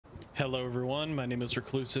Hello everyone, my name is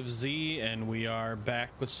ReclusiveZ and we are back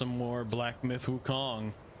with some more Black Myth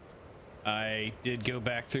Wukong. I did go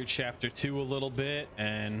back through chapter 2 a little bit,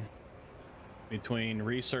 and between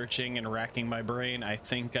researching and racking my brain, I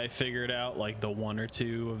think I figured out like the one or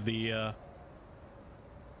two of the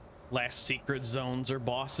last secret zones or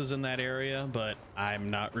bosses in that area, but I'm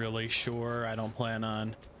not really sure. I don't plan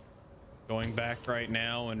on going back right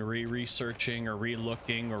now and re-researching or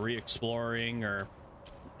re-looking or re-exploring or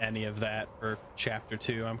any of that for chapter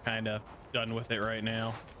 2. I'm kind of done with it right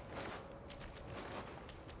now.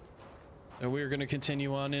 So we're going to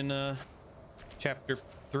continue on in chapter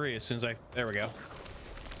 3 as soon as there we go.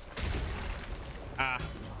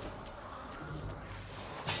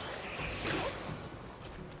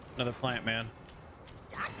 Another plant man.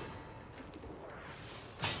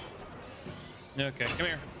 Okay, come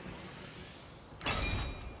here.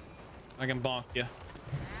 I can bonk you.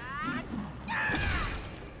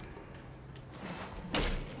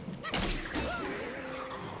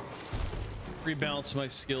 Rebalance my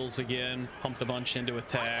skills again, pumped a bunch into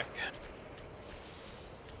attack.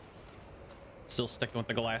 Still sticking with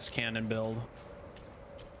the glass cannon build.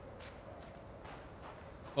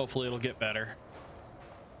 Hopefully it'll get better.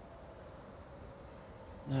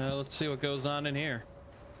 Let's see what goes on in here.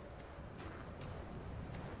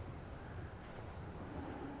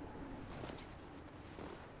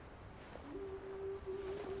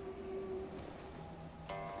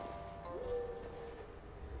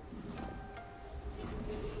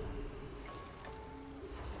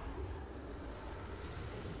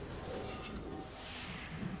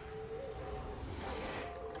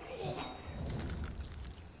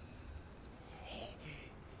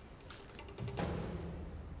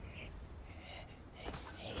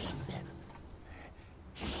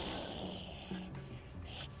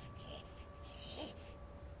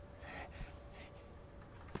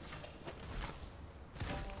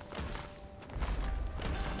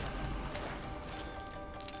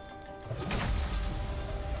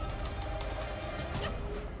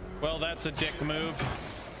 Well, that's a dick move.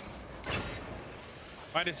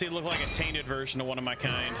 Why does he look like a tainted version of one of my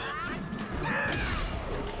kind?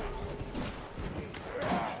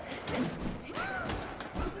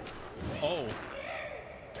 Oh.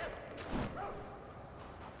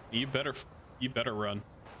 You better run.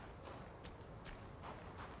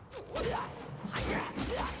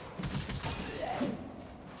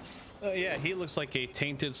 Oh yeah, he looks like a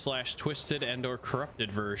tainted / twisted and or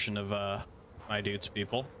corrupted version of my dude's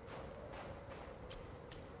people.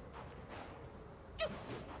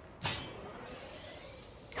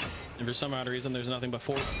 And for some odd reason, there's nothing but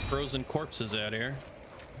frozen corpses out here.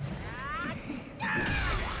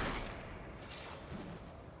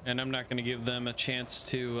 And I'm not going to give them a chance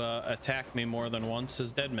to attack me more than once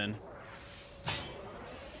as dead men.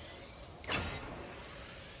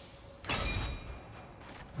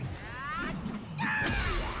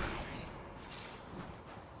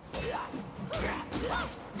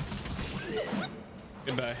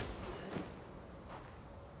 Goodbye.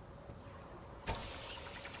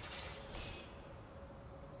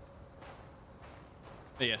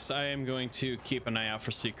 Yes, I am going to keep an eye out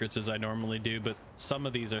for secrets as I normally do, but some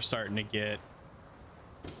of these are starting to get...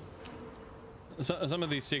 Some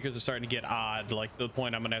of these secrets are starting to get odd, like to the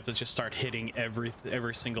point I'm going to have to just start hitting every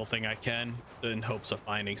single thing I can in hopes of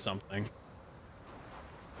finding something.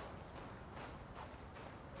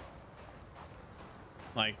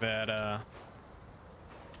 Like that,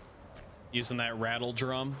 using that rattle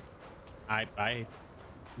drum. I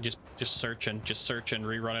just searching,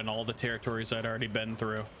 rerunning all the territories I'd already been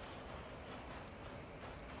through.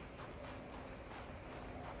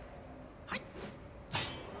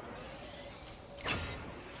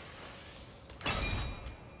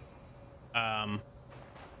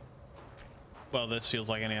 Well, this feels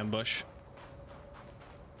like an ambush.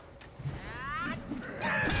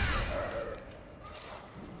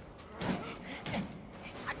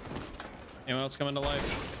 Anyone else coming to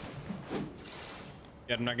life?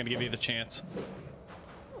 Yeah, I'm not gonna give you the chance.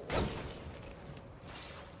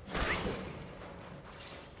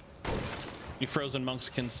 You frozen monks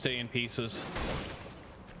can stay in pieces.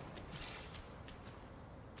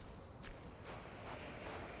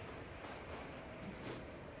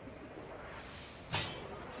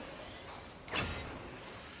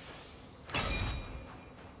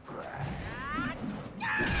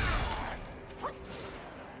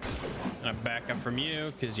 I'm back up from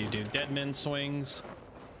you because you do dead men swings.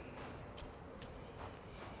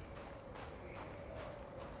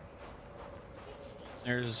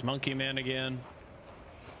 There's Monkey Man again.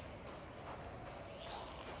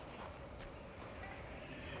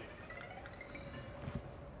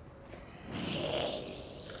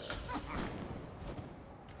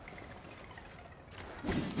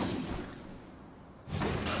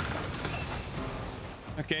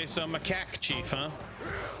 Okay, so macaque chief, huh?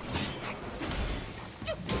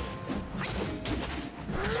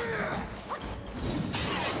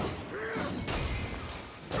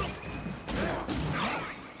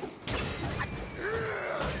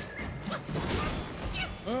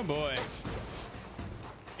 Oh boy.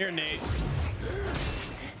 Here, Nate.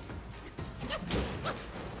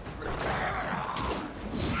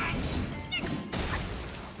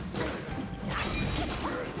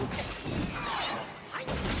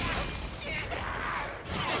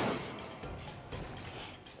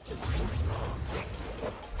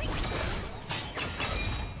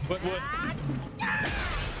 What?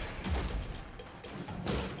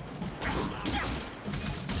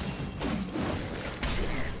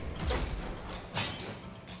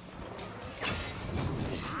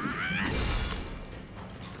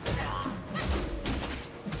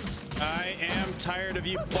 I am tired of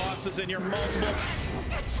you bosses and your multiple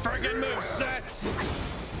friggin' movesets.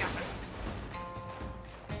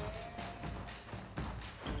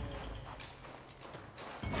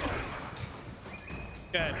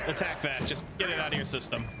 Go ahead, attack that. Just get it out of your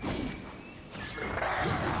system.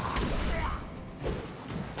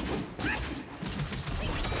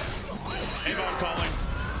 Avon calling.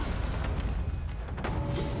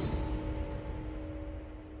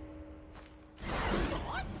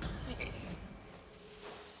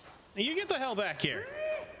 Now you get the hell back here.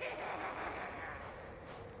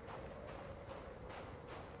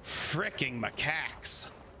 Fricking macaques.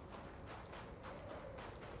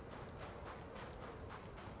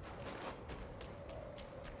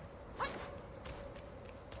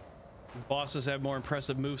 Bosses have more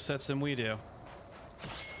impressive movesets than we do.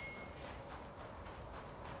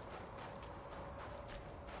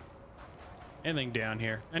 Anything down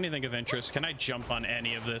here? Anything of interest? Can I jump on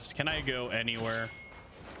any of this? Can I go anywhere?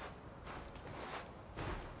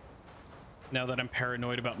 Now that I'm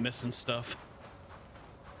paranoid about missing stuff.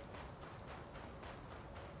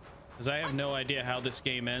 Because I have no idea how this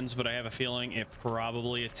game ends, but I have a feeling it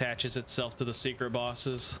probably attaches itself to the secret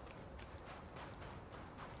bosses.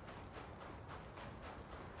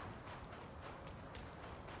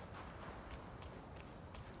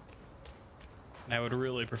 I would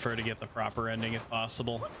really prefer to get the proper ending if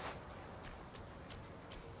possible.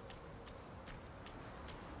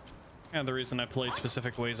 And the reason I played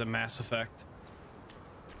specific ways of Mass Effect.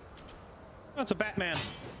 Oh, it's a Batman.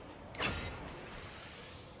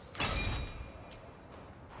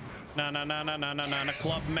 No,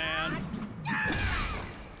 Club Man.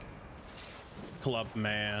 Club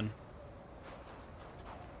Man.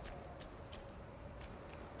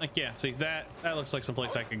 Like, yeah, see, that looks like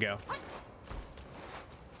someplace I could go.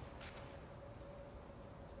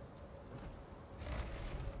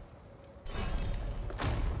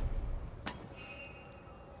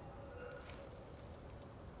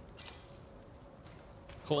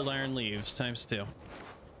 Cold iron leaves ×2.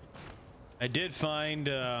 I did find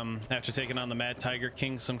after taking on the Mad Tiger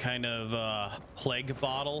King some kind of plague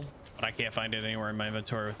bottle, but I can't find it anywhere in my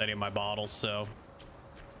inventory with any of my bottles, so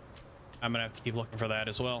I'm gonna have to keep looking for that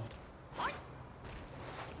as well.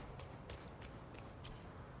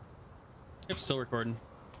 Yep, still recording.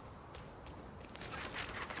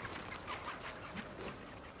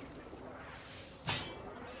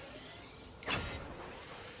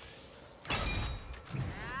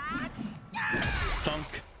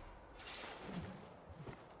 Thunk.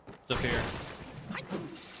 It's up here.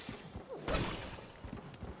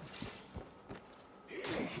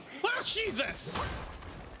 Oh, Jesus!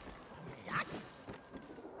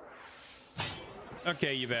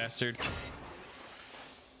 Okay, you bastard.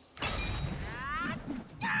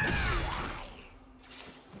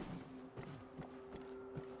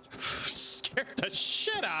 Scared the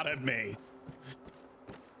shit out of me.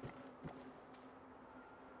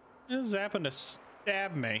 This happened to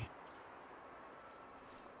stab me.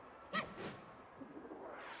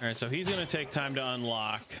 All right, so he's gonna take time to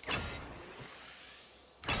unlock.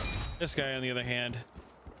 This guy, on the other hand,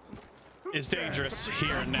 is dangerous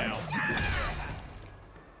here and now.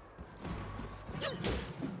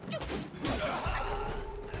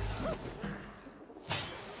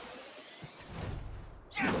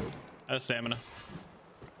 Out of stamina.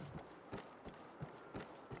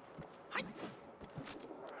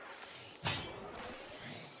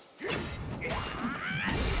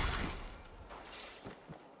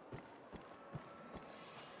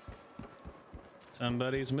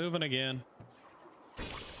 Somebody's moving again.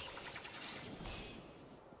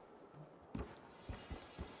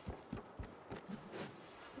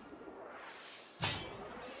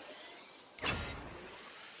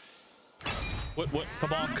 What,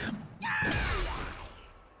 kabonk.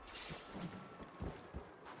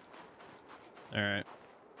 All right.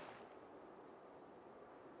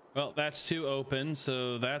 Well, that's two open,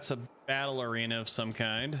 so that's a battle arena of some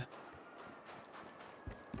kind.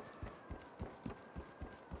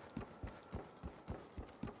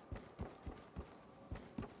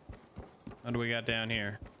 What do we got down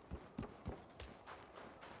here?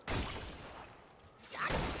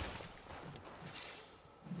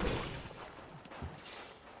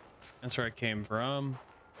 That's where I came from.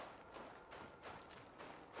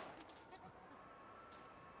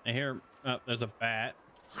 I hear, oh, there's a bat.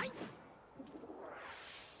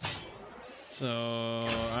 So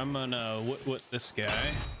I'm gonna what this guy.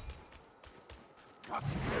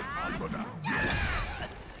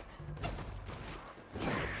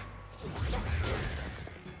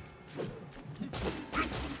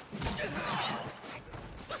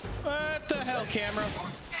 What the hell, camera?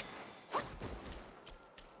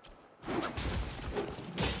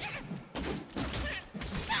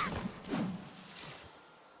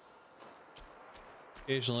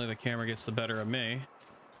 Occasionally the camera gets the better of me.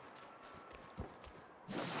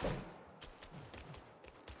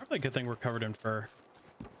 Probably a good thing we're covered in fur.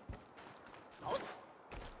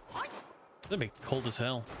 That'd be cold as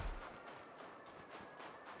hell.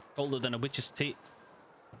 Colder than a witch's teeth.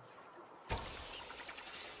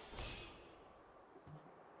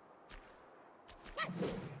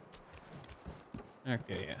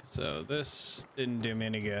 Okay, yeah, so this didn't do me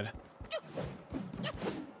any good.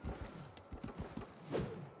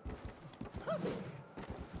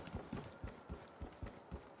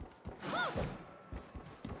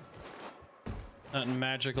 Nothing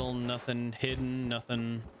magical, nothing hidden,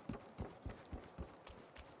 nothing.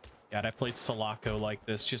 God, I played Sulaco like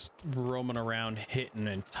this, just roaming around, hitting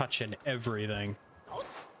and touching everything.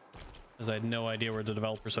 Because I had no idea where the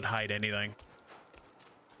developers would hide anything.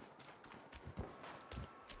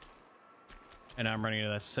 And I'm running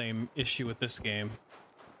into that same issue with this game.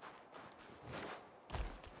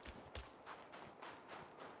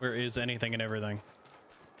 Where is anything and everything?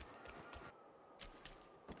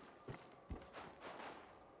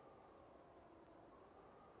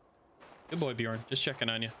 Good boy, Bjorn. Just checking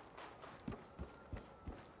on you.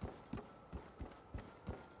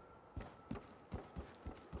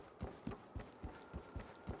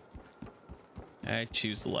 I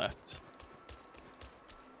choose left.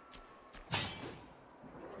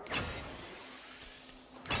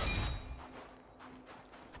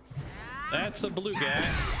 That's a blue guy.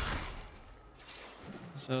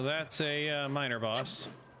 So that's a minor boss.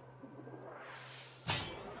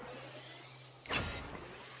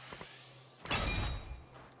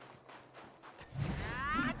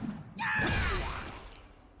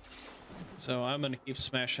 So I'm gonna keep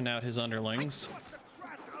smashing out his underlings.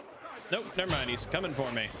 Nope, never mind, he's coming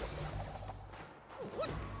for me.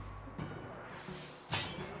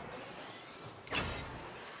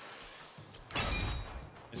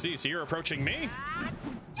 I see, so you're approaching me?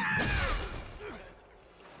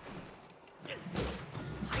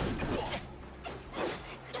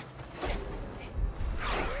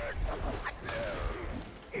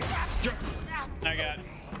 I got,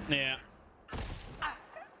 yeah.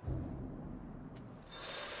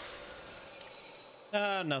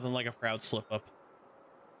 Nothing like a proud slip up.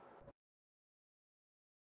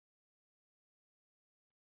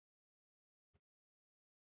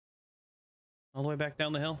 All the way back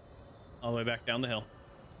down the hill. All the way back down the hill.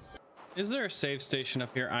 Is there a save station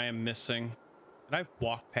up here I am missing? Did I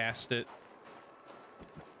walk past it?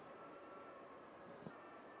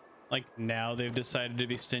 Like now they've decided to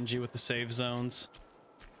be stingy with the save zones.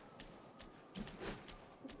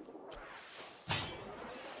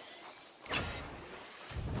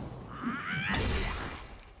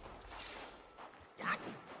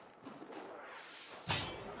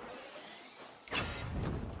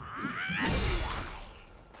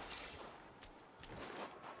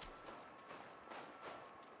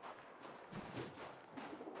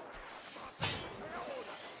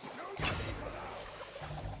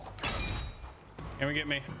 Can we get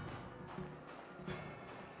me?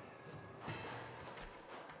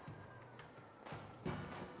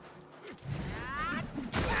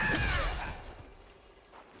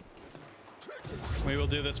 We will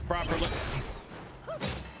do this properly.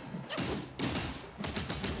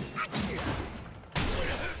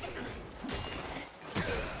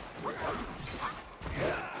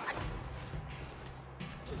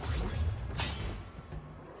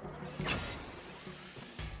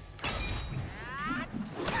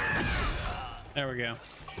 There we go.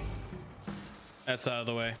 That's out of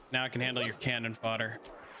the way. Now I can handle your cannon fodder.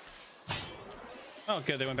 Oh,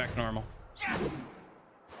 good. They went back to normal.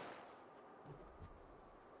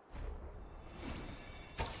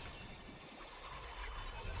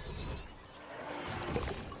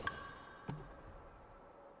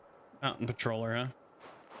 Mountain patroller, huh?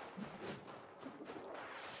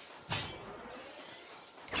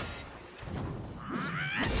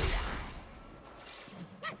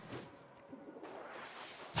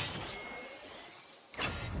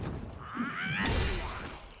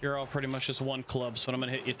 You're all pretty much just one club, so I'm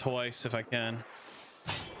gonna hit you twice if I can.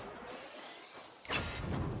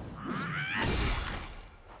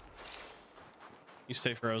 You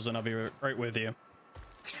stay frozen, I'll be right with you.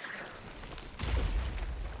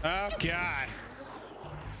 Oh, God.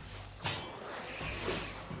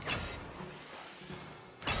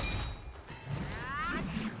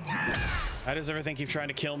 Why does everything keep trying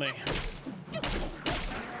to kill me?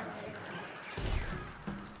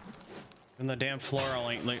 And the damn Flora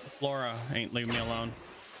ain't leaving me alone.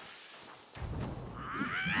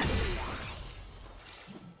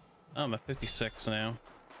 Oh, I'm at 56 now.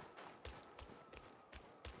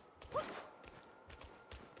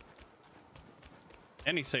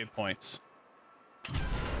 Any save points?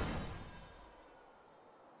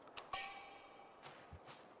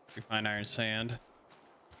 Refined iron sand.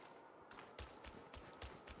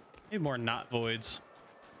 Need more not voids.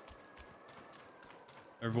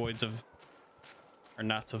 Or voids of... Or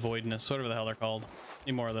knots of voidness, whatever the hell they're called.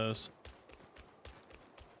 Need more of those.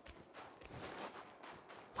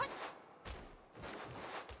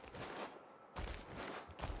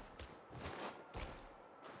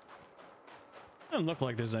 Doesn't look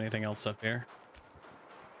like there's anything else up here.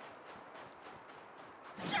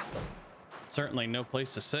 Certainly no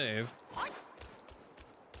place to save.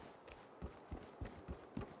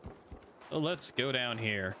 So let's go down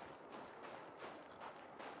here.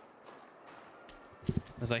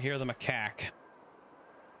 As I hear the macaque.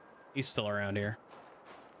 He's still around here.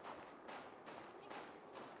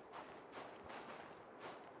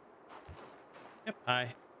 Yep,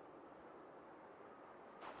 hi.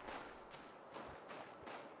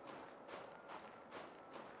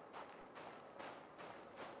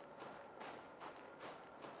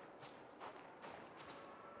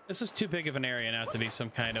 This is too big of an area not to be some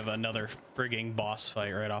kind of another frigging boss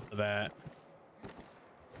fight right off the bat.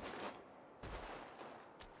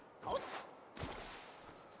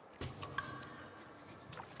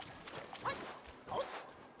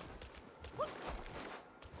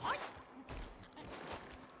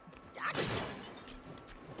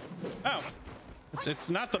 Oh, it's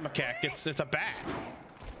not the macaque, it's a bat.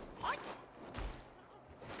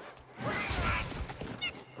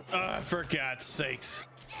 For God's sakes.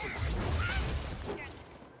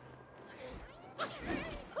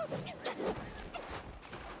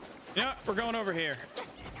 Yeah, we're going over here.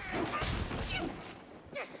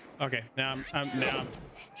 Okay, now I'm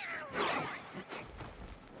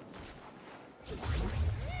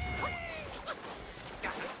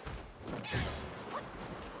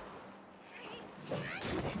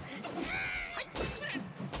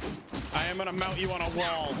I am gonna mount you on a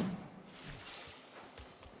wall.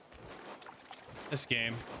 This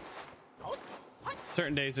game.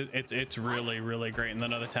 Certain days it's really great, and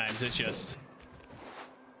then other times it's just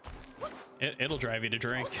it'll drive you to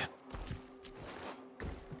drink. I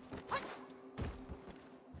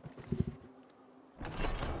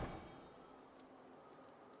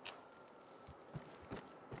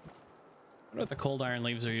wonder what the cold iron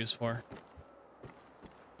leaves are used for.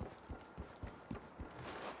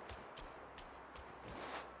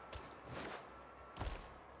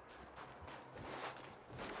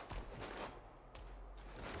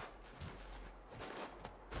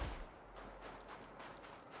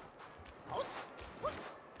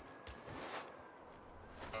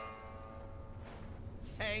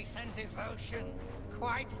 Devotion,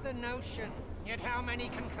 quite the notion. Yet how many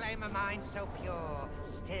can claim a mind so pure,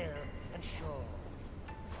 still and sure?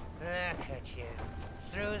 Look at you,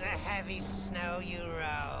 through the heavy snow you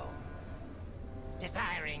roam.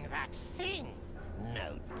 Desiring that thing,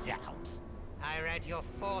 no doubt. I read your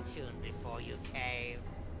fortune before you came.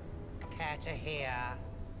 Care to hear?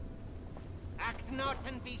 Act not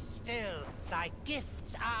and be still, thy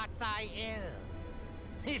gifts art thy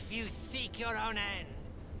ill. If you seek your own end,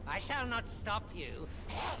 I shall not stop you.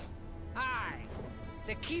 I,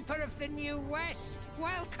 the Keeper of the New West,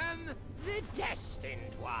 welcome the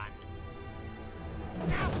Destined One.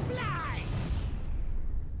 Now fly!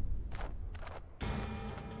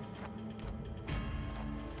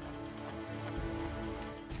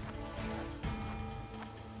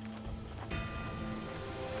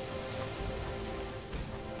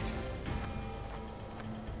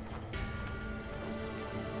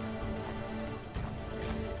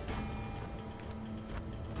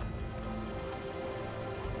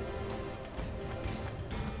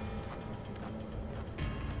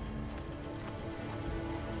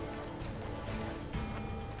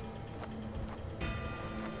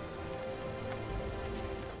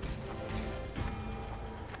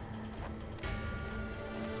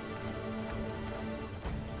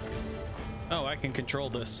 can control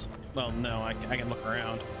this. Well, no, I can look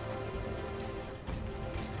around.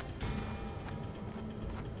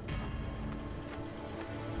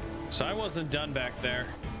 So I wasn't done back there.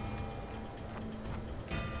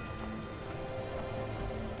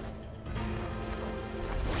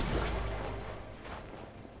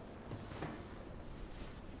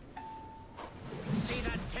 See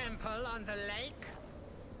that temple on the lake?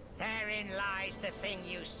 Therein lies the thing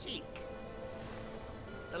you seek.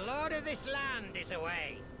 The lord of this land is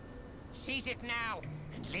away. Seize it now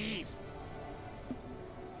and leave.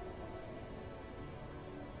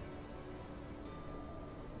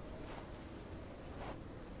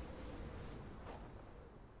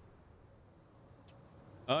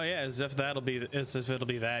 Oh yeah, as if it'll be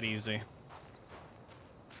that easy.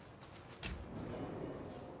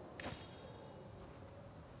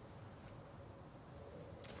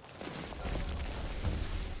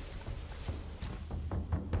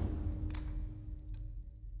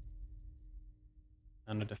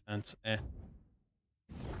 On a defense, eh.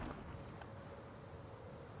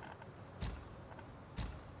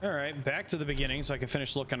 All right, back to the beginning so I can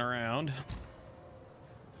finish looking around.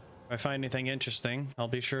 If I find anything interesting, I'll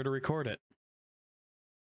be sure to record it.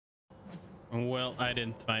 Well, I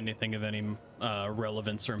didn't find anything of any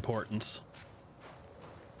relevance or importance.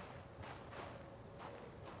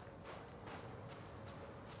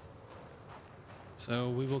 So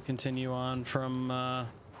we will continue on from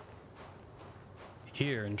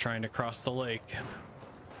here and trying to cross the lake.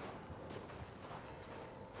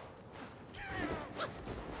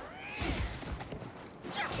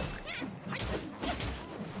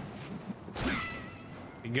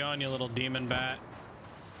 Be gone, you little demon bat.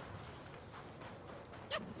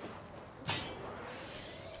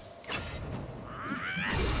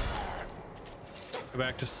 Go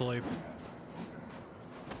back to sleep.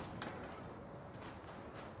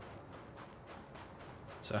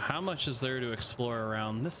 So how much is there to explore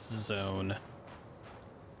around this zone?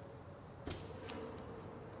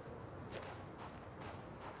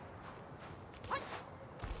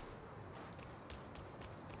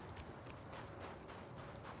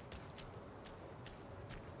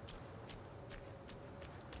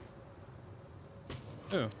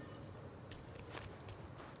 Ooh.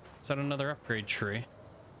 Is that another upgrade tree?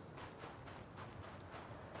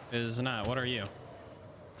 It is not. What are you?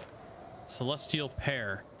 Celestial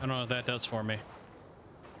pear. I don't know what that does for me.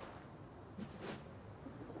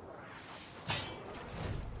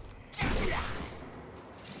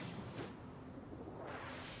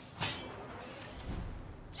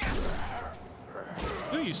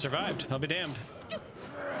 Ooh, you survived. I'll be damned.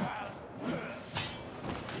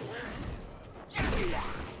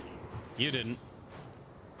 You didn't.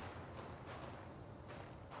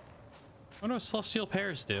 I wonder what celestial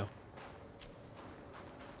pears do.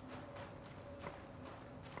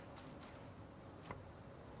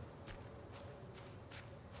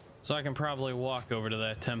 So I can probably walk over to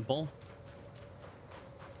that temple.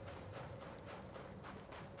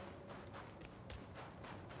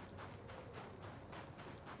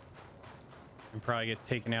 And probably get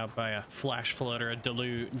taken out by a flash flood or a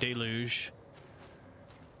deluge.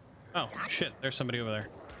 Oh, shit. There's somebody over there.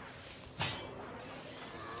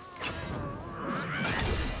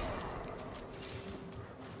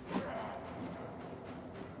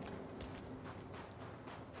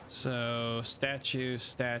 So,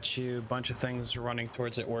 statue, bunch of things running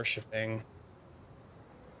towards it, worshiping.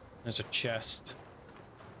 There's a chest.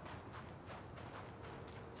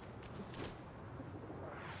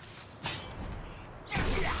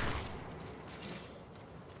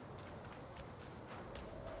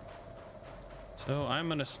 So I'm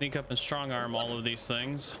gonna sneak up and strong arm all of these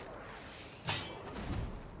things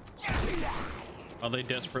while they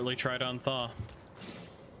desperately try to unthaw.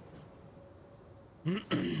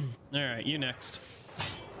 All right, you next.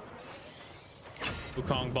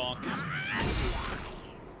 Wukong bonk.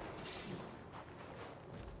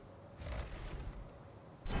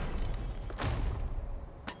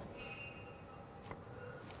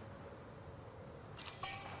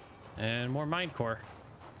 And more mind core.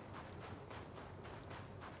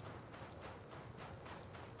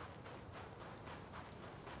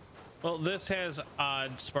 Well, this has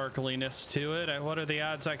odd sparkliness to it. What are the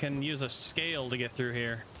odds I can use a scale to get through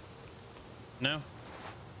here? No?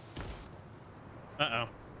 Uh-oh.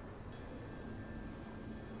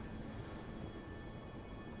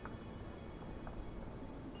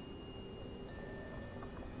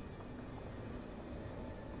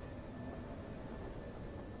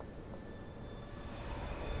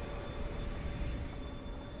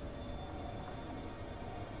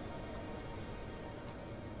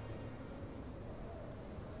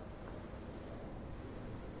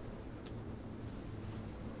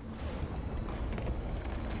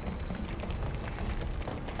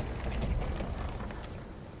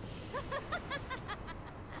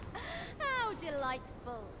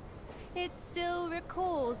 It still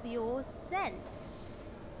recalls your scent.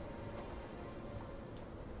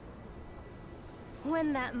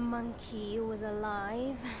 When that monkey was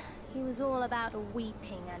alive, he was all about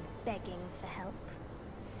weeping and begging for help.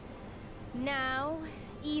 Now,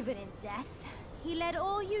 even in death, he led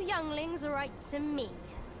all you younglings right to me.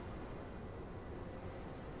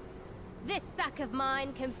 This sack of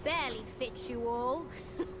mine can barely fit you all.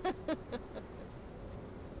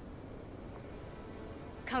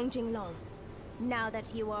 Kang Jinglong, now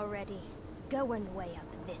that you are ready, go and weigh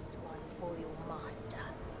up this one for your master.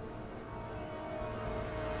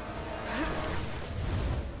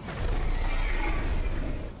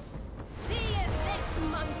 See if this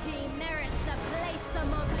monkey merits a place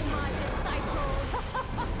amongst my disciples.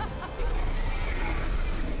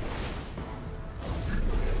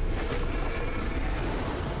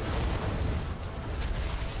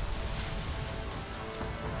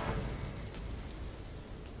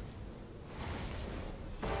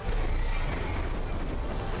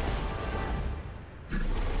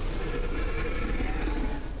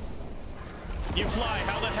 You fly,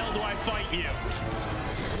 how the hell do I fight you?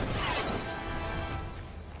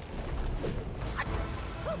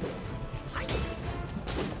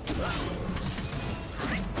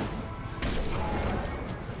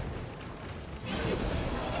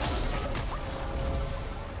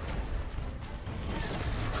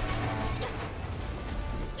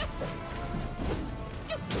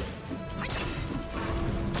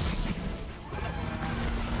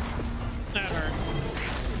 That hurt.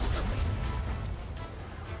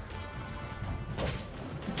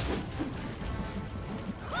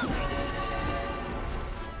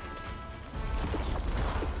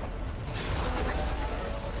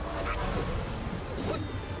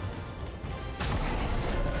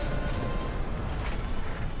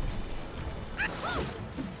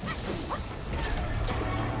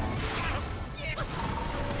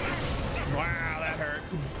 Wow, that hurt.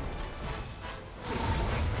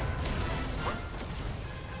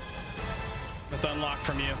 That's unlocked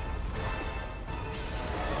from you.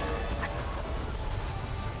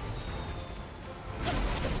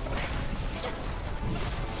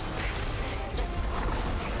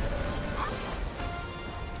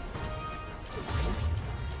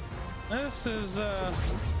 This is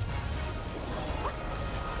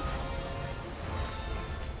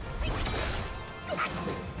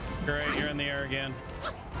great, you're in the air again.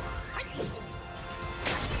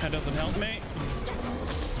 That doesn't help me.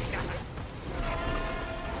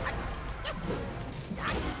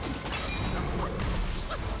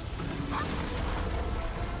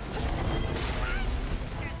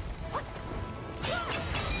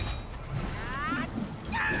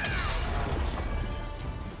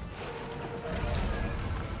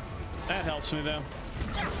 That helps me though.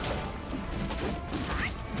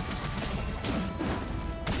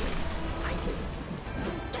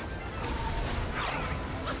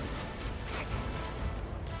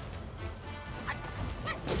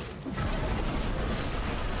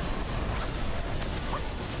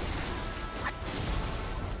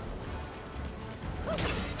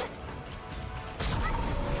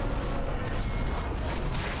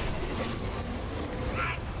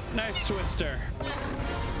 Nice twister.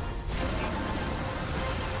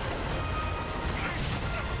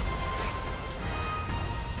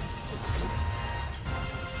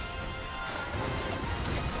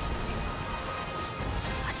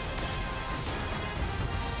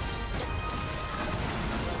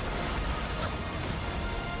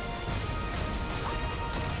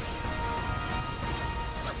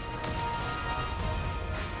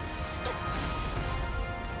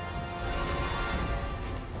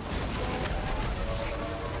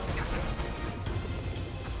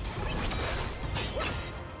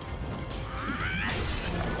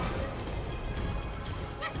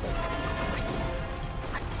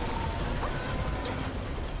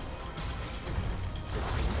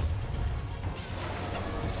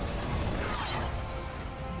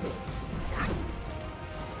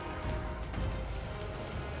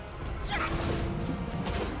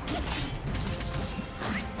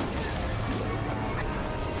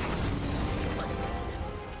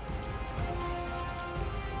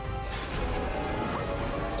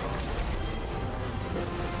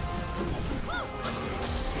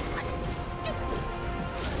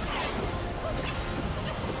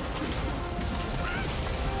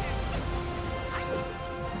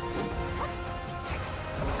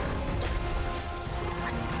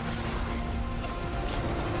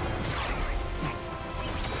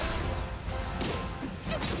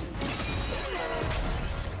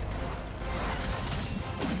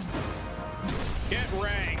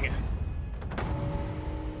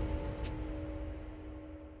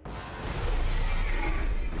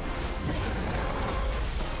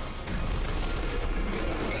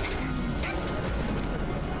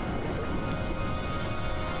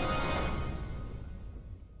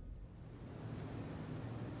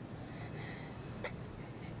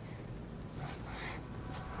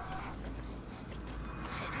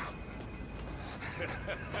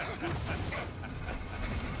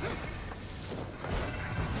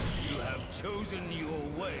 chosen your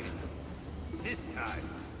way. This time,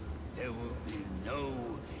 there will be no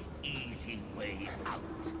easy way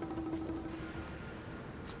out.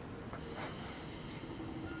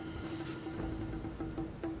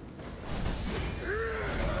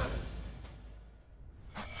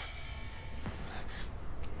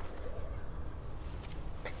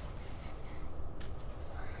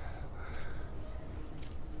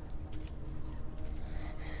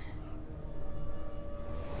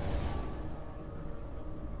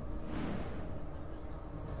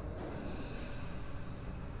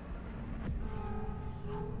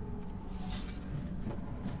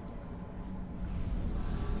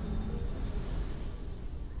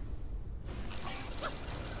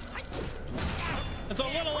 It's a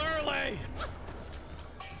little early.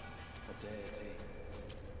 A deity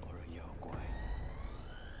or a Yogwai.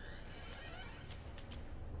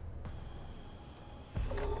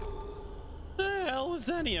 The hell was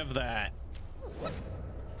any of that?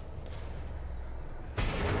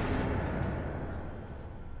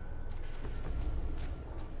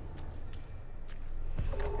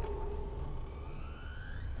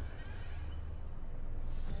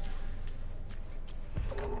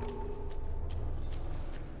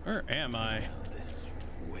 Where am I? This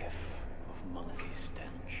whiff of monkey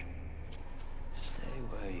stench. Stay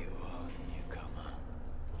where you are, newcomer.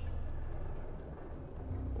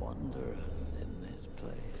 Wanderers in this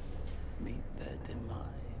place meet their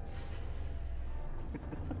demise.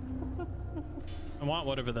 I want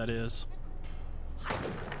whatever that is.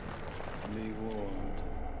 Be warned.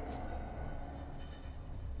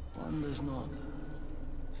 One does not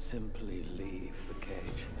simply leave the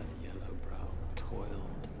cage that Yellowbrow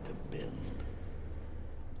toiled to build.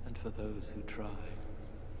 And for those who try,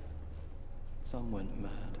 some went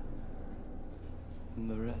mad, and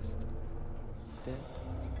the rest dead.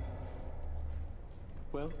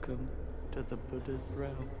 Welcome to the Buddha's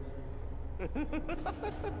realm.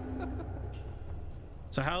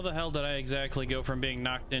 So how the hell did I exactly go from being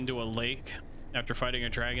knocked into a lake after fighting a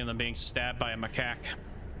dragon than being stabbed by a macaque?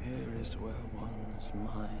 Here is where one's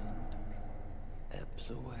mind ebbs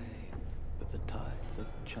away with the tides of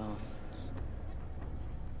chance.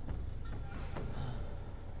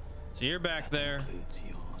 So you're back there, Includes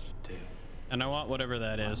yours too. and I want whatever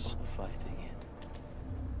that is. Bother fighting it.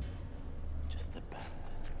 Just abandon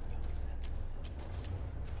your senses.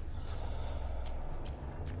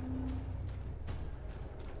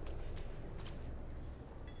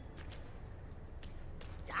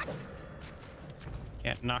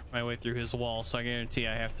 Can't knock my way through his wall, so I guarantee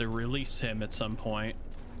I have to release him at some point.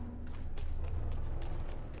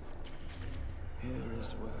 Here is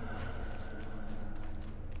where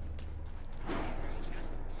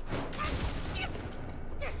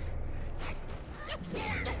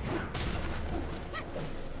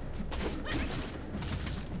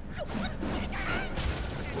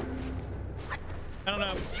I don't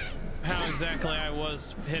know how exactly I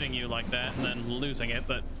was hitting you like that and then losing it,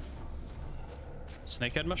 but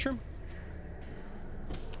snakehead mushroom?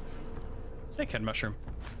 Snakehead mushroom.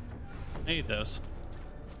 I need those.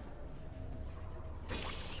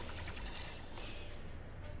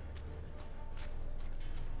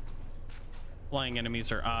 Flying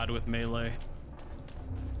enemies are odd with melee.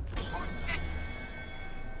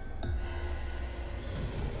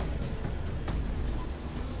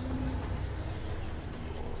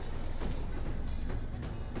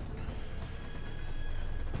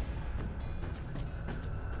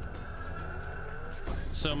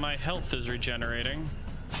 So my health is regenerating,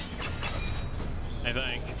 I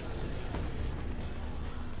think.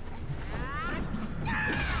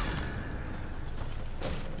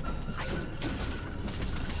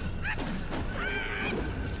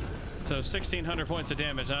 So 1,600 points of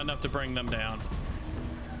damage, not enough to bring them down.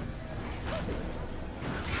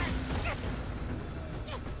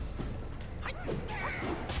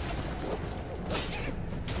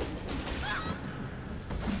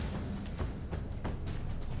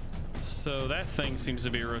 So that thing seems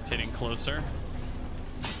to be rotating closer.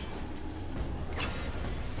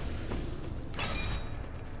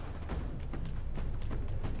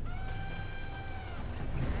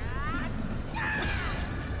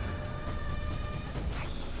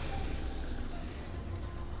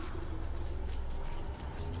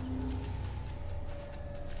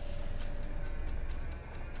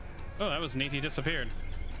 Oh, that was neat. He disappeared.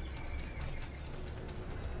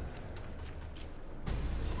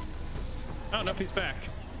 Oh, nope, he's back.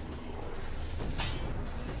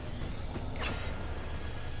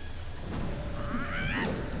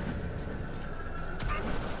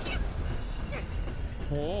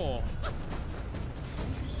 Whoa.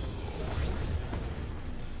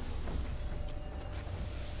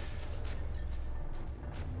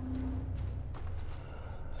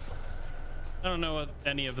 I don't know what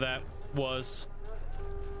any of that was.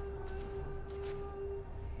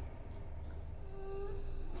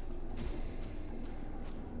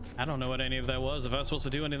 I don't know what any of that was, if I was supposed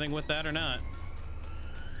to do anything with that or not.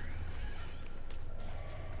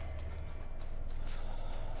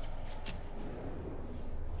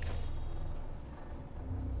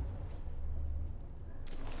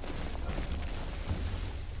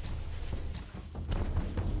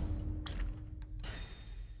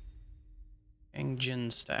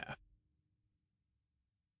 Engine staff.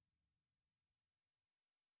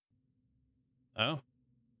 Oh.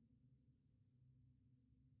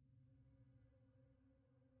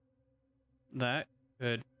 That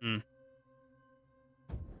could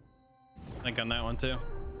think on that one too.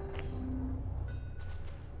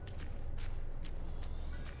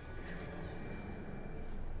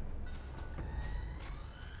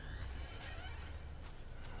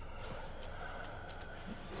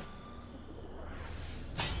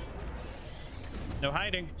 No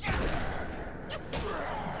hiding.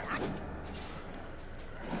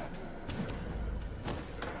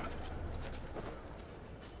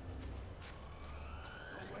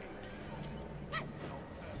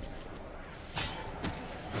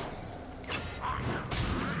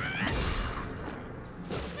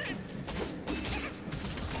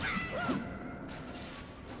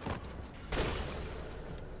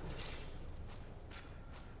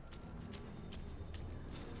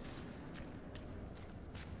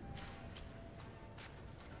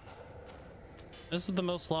 This is the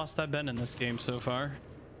most lost I've been in this game so far.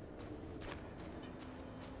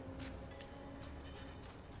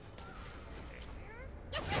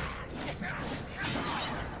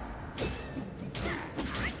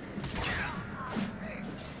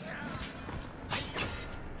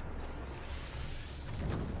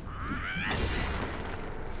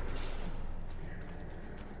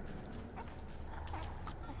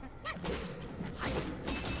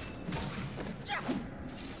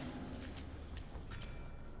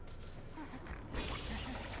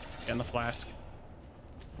 And the flask.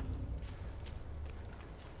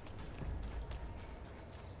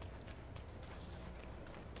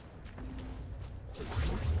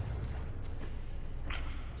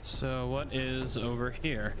 So what is over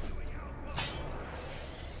here?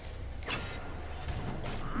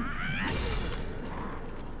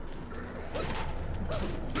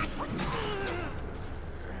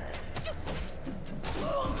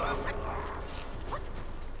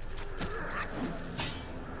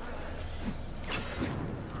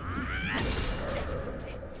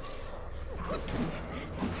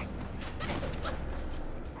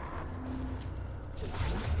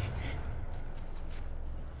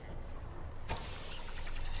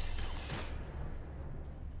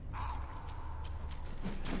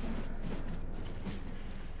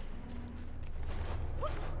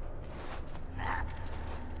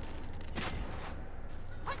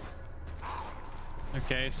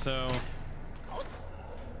 Okay, so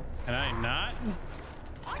can I not?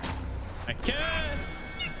 I can.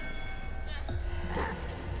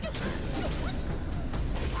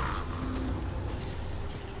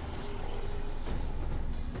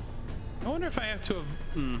 I wonder if I have to have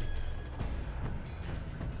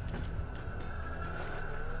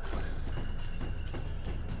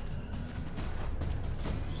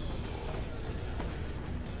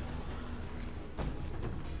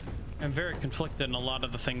I'm very conflicted in a lot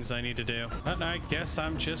of the things I need to do, but I guess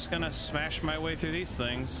I'm just gonna smash my way through these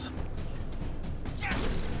things.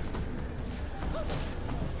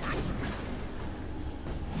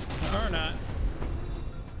 Or not.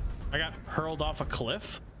 I got hurled off a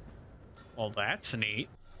cliff? Well, that's neat.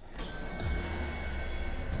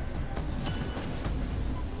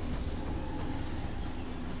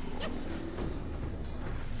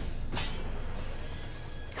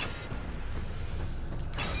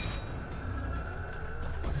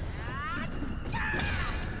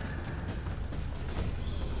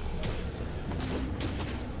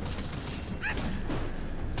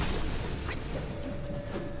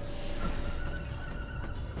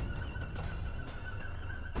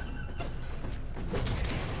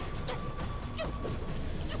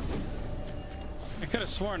 I could have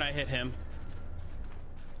sworn I hit him.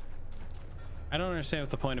 I don't understand what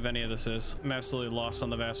the point of any of this is. I'm absolutely lost on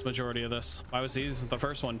the vast majority of this. Why was the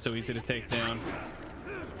first one so easy to take down?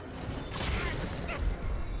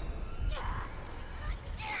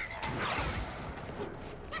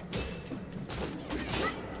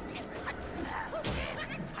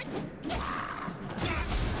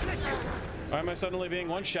 Why am I suddenly being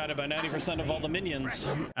one-shotted by 90% of all the minions?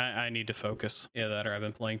 I need to focus. Yeah, that or I've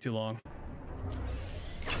been playing too long.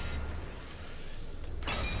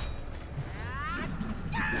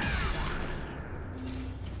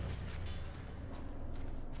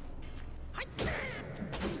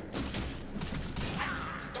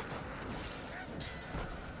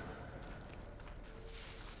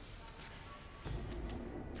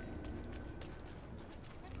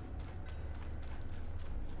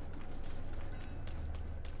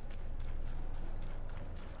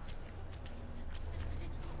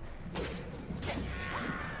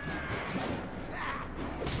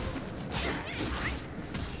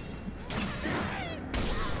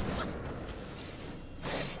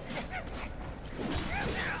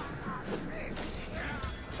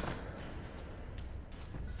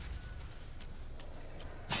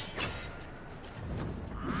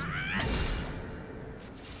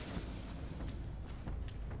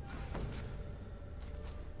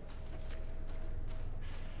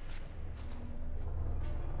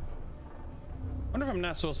 I'm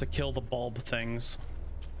not supposed to kill the bulb things.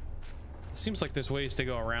 It seems like there's ways to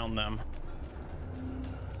go around them.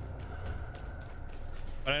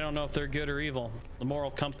 But I don't know if they're good or evil. The moral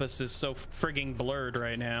compass is so frigging blurred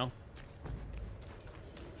right now.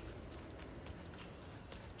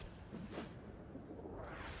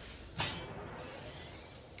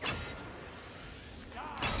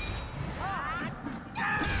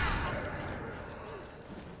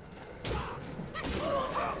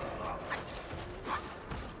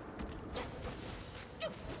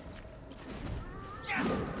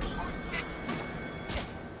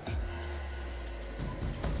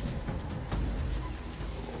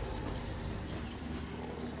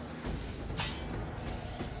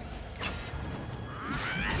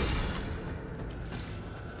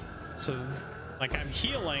 So, like, I'm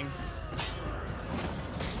healing,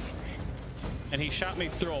 and he shot me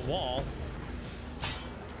through a wall.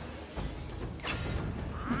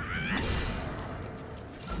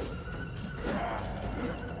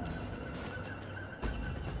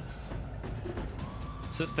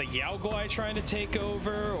 Is this the Yao Guai trying to take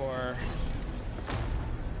over, or...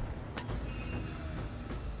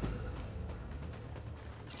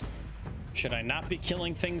 should I not be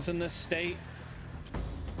killing things in this state?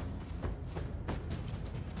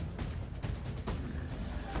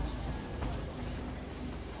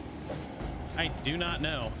 I do not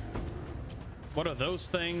know. What are those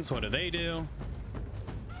things? What do they do?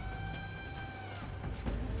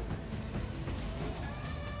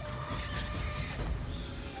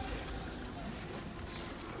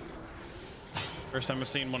 First time I've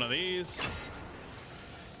seen one of these.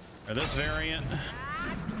 Or this variant.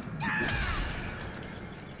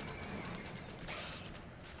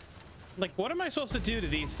 Like, what am I supposed to do to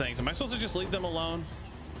these things? Am I supposed to just leave them alone?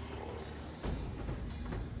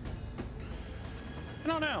 I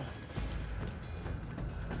don't know.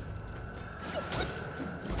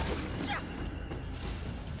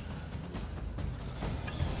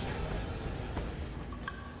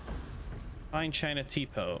 Fine China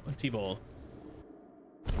T-bowl.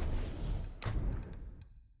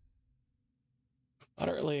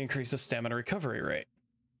 Moderately increase the stamina recovery rate.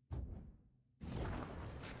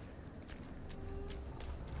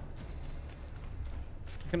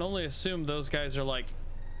 I can only assume those guys are like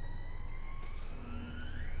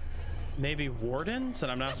maybe wardens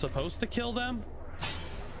and I'm not supposed to kill them.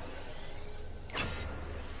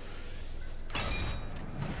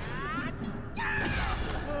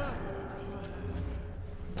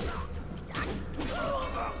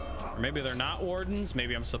 Or maybe they're not wardens.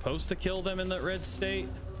 Maybe I'm supposed to kill them in that red state.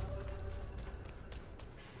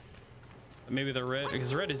 Maybe they're red,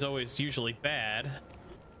 because red is always usually bad.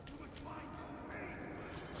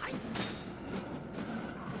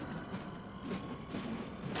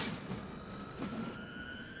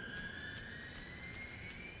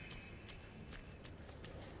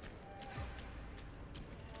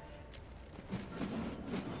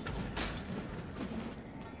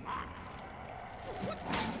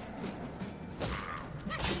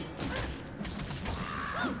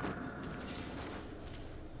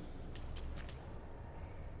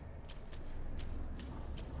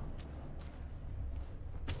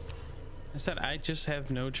 I said I just have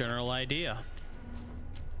no general idea.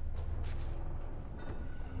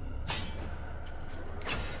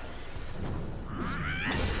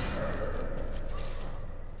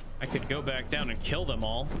 I could go back down and kill them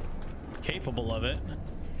all. I'm capable of it.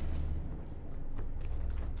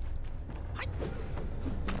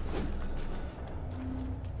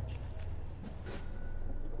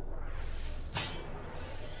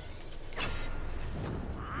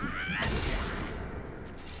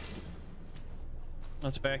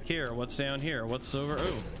 What's back here? What's down here? What's over?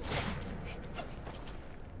 Oh.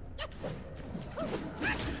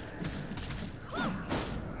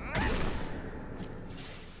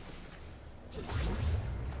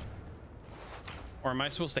 Or am I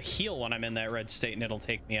supposed to heal when I'm in that red state and it'll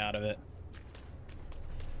take me out of it?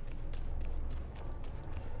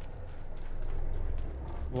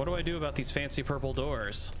 What do I do about these fancy purple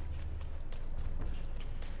doors?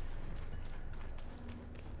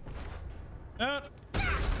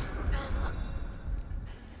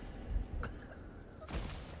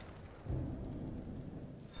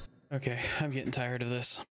 Okay, I'm getting tired of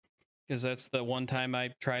this. Because that's the one time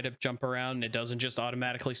I try to jump around and it doesn't just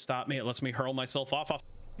automatically stop me. It lets me hurl myself off a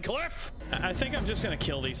cliff. I think I'm just gonna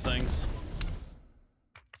kill these things.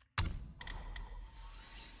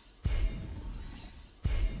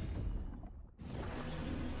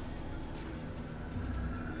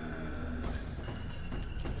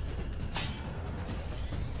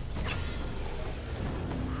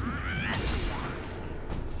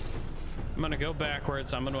 I'm gonna go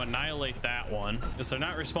backwards. I'm gonna annihilate that one because they're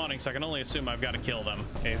not respawning, so I can only assume I've got to kill them.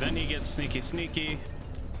 Okay, then he gets sneaky.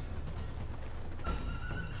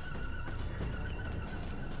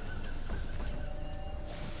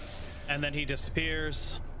 And then he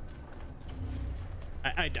disappears.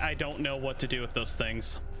 I don't know what to do with those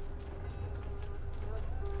things.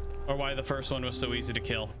 Or why the first one was so easy to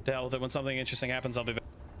kill. To hell with it. When something interesting happens, I'll be back.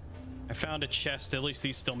 I found a chest. At least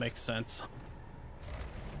these still make sense.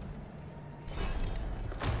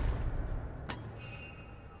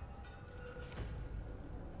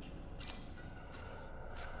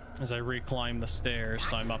 As I reclimb the stairs,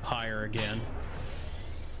 so I'm up higher again.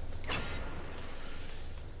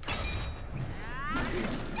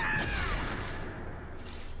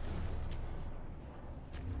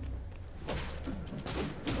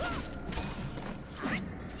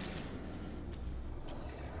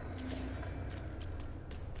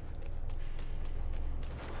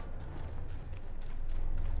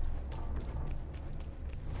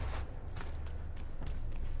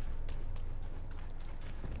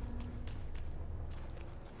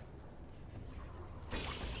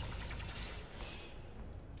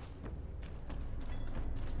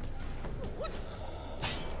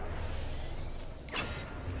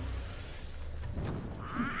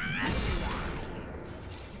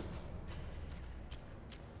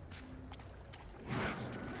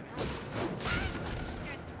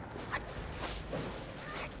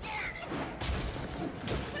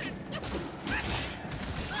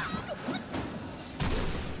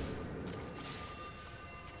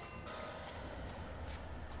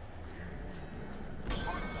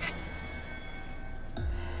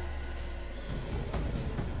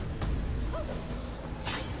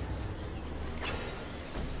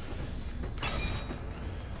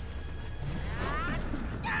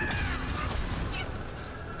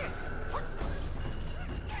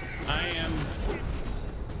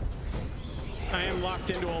 I am locked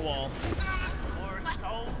into a wall.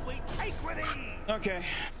 Okay.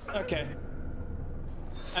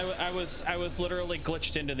 I was literally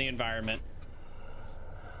glitched into the environment.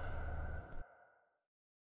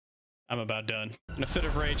 I'm about done. In a fit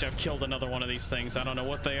of rage, I've killed another one of these things. I don't know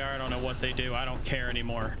what they are. I don't know what they do. I don't care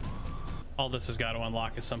anymore. All this has got to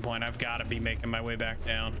unlock at some point. I've got to be making my way back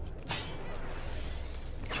down.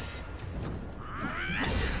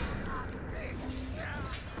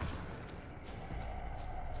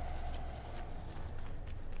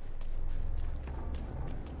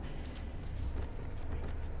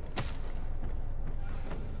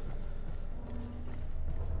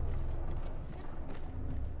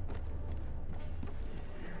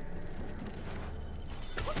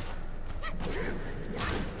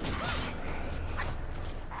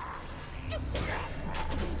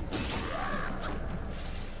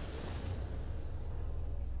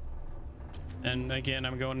 And again,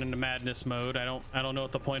 I'm going into madness mode. I don't know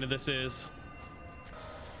what the point of this is.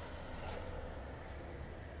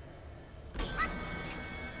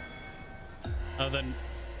 Other than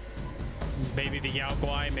maybe the Yao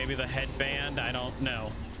Guai, maybe the headband, I don't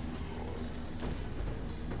know.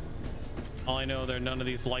 All I know, there are none of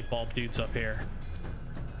these light bulb dudes up here.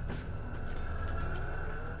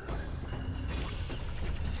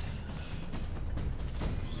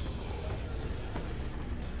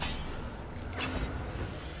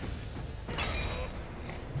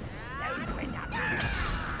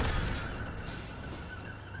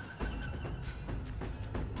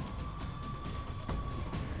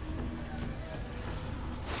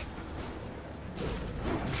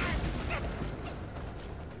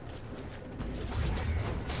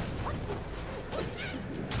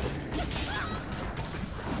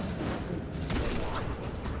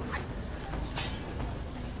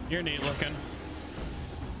 You're neat looking.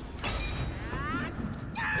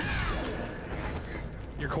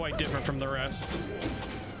 You're quite different from the rest.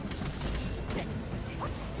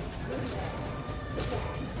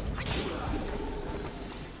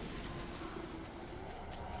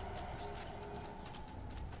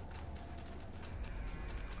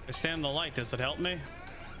 I stand in the light. Does it help me?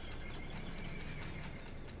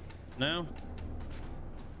 No?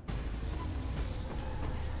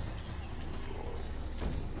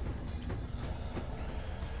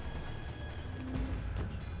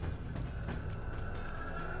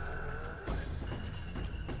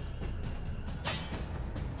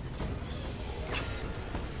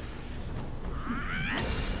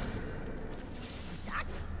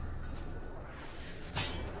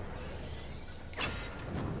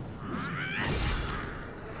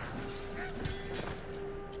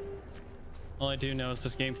 All I do know is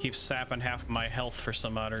this game keeps sapping half of my health for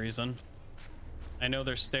some odd reason. I know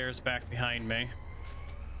there's stairs back behind me.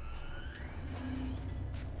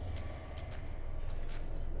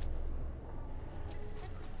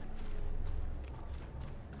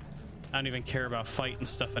 I don't even care about fighting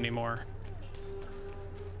stuff anymore.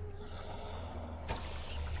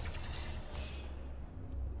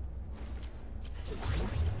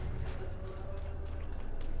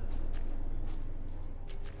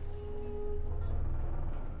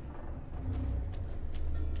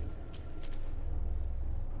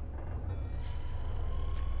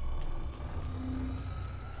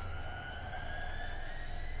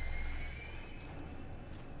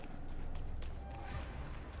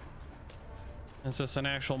 Is this an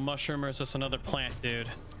actual mushroom or is this another plant, dude?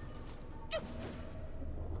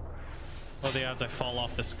 What are the odds I fall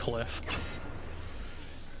off this cliff?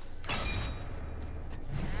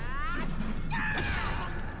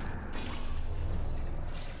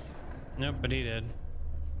 Nope, but he did.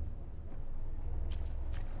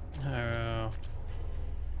 Oh.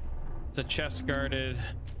 It's a chest guarded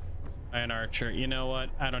by an archer. You know what?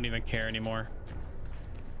 I don't even care anymore.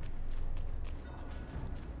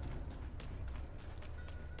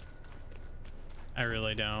 I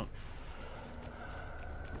really don't.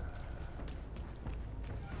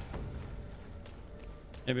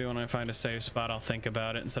 Maybe when I find a safe spot, I'll think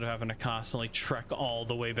about it instead of having to constantly trek all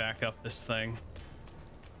the way back up this thing.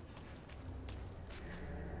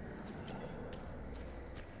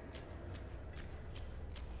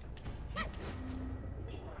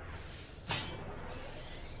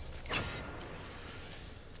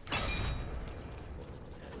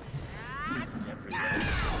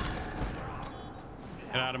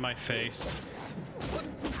 Get out of my face.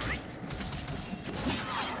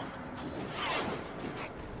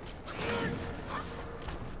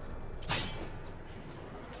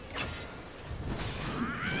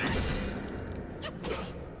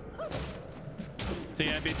 See,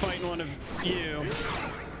 I'd be fighting one of you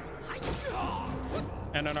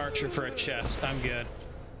and an archer for a chest. I'm good.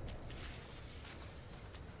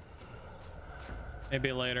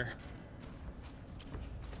 Maybe later.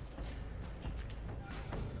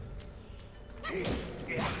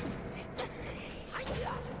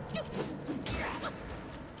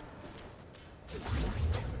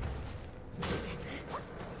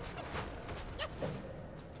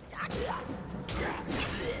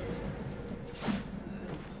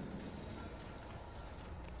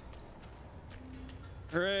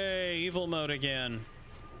 Hooray, evil mode again.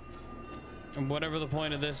 And whatever the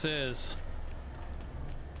point of this is.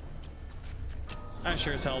 I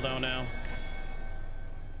sure as hell don't know.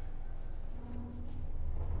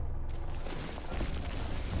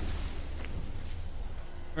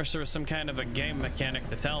 Wish there was some kind of a game mechanic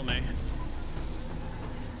to tell me.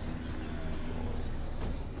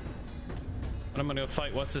 But I'm gonna go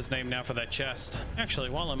fight what's his name now for that chest. Actually,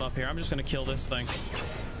 while I'm up here, I'm just gonna kill this thing.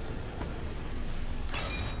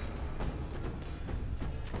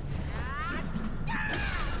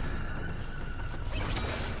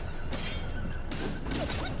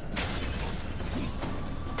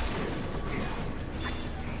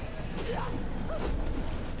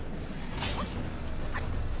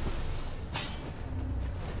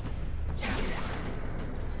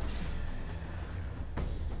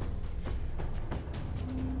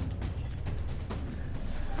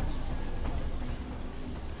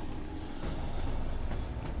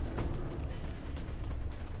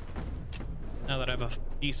 Now that I have a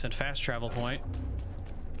decent fast travel point.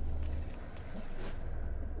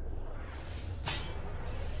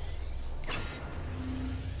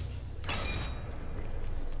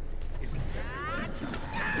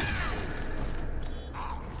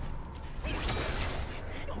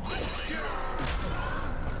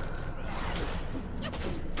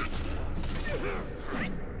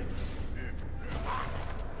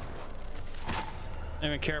 I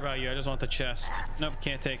don't even care about you. I just want the chest. Nope,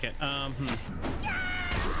 can't take it.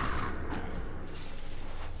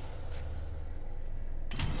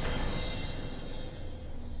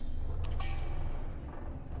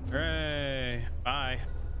 Hooray. Bye.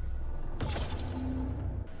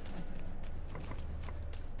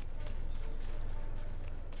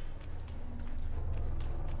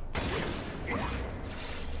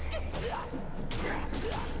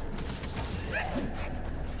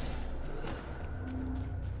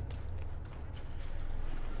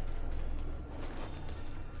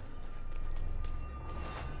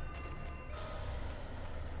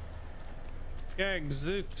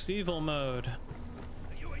 Zook's evil mode.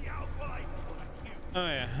 Oh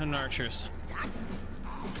yeah, and archers.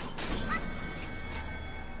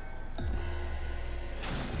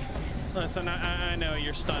 Listen, I know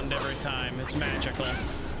you're stunned every time. It's magical.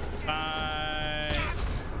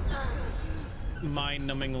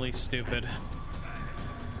 Mind-numbingly stupid.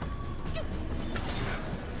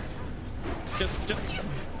 Just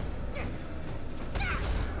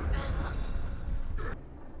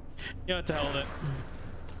You know what, to hell with it.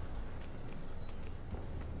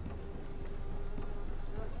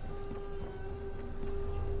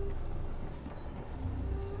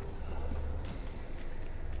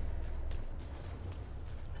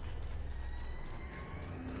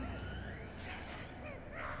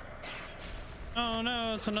 Oh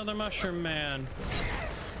no, it's another mushroom man.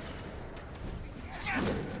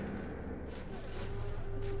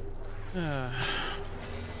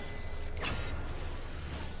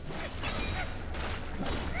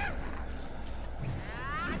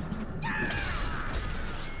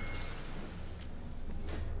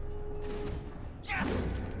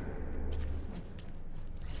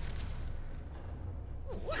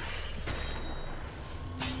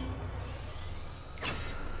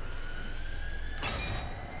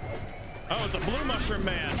 Oh, it's a blue mushroom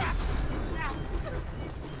man.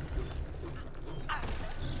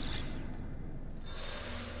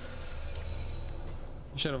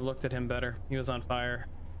 Should have looked at him better. He was on fire.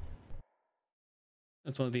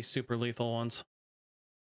 That's one of these super lethal ones.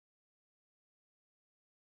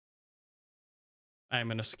 I'm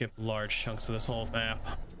gonna skip large chunks of this whole map.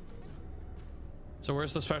 So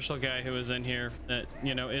where's the special guy who is in here that,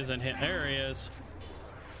 you know, isn't hit? There he is.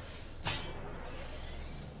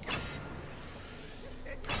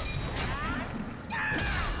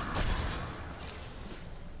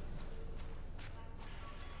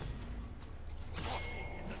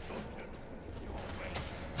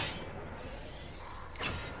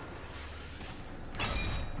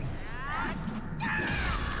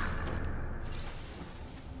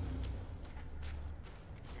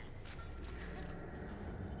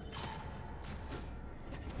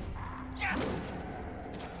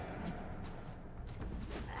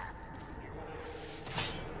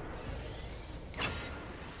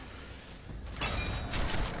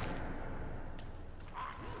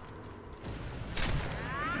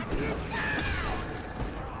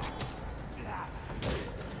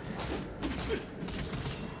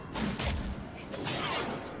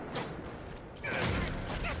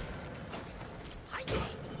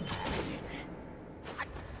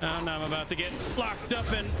 Oh no, I'm about to get locked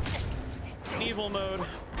up in evil mode.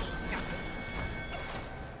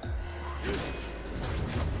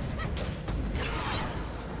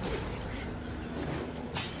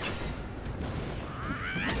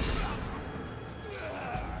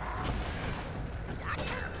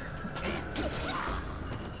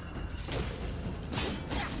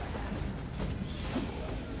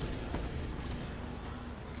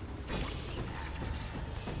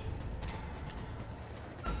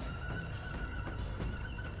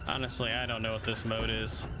 Honestly, I don't know what this mode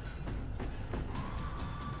is.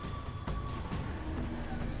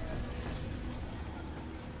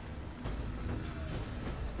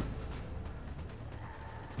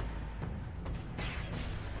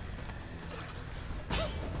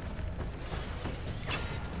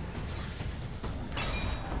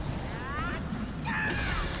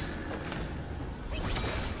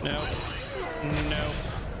 Nope. Nope.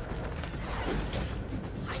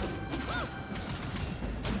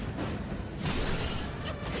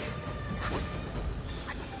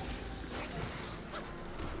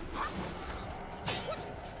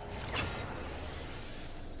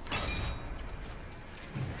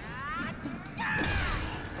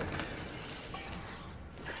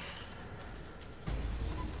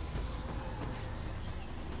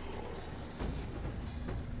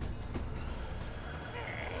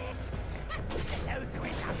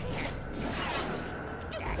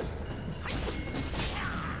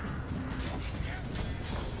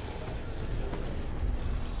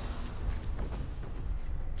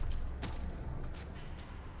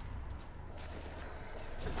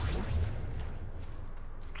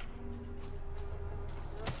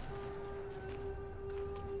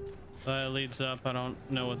 That leads up. I don't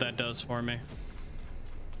know what that does for me.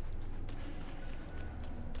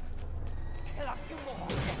 Kill a few more,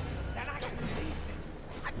 then I can leave this.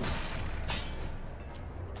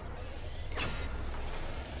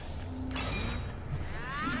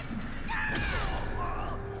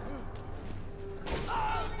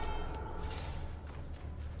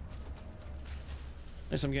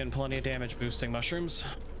 At least I'm getting plenty of damage boosting mushrooms.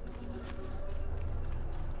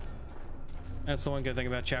 That's the one good thing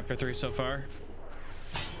about chapter 3 so far.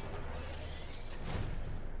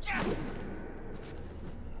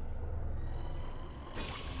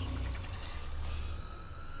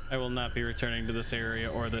 I will not be returning to this area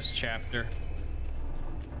or this chapter.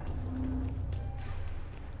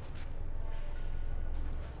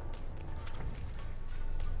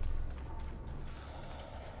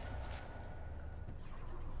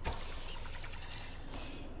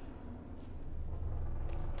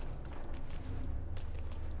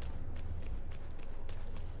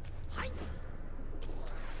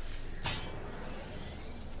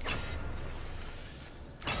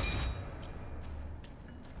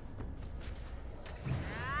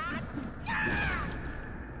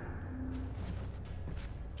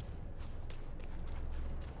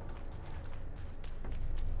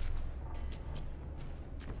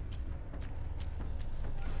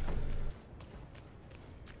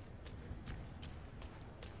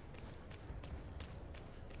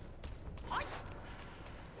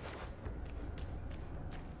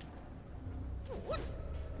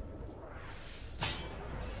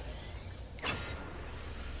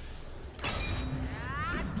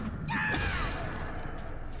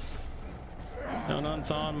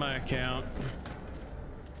 month on my account.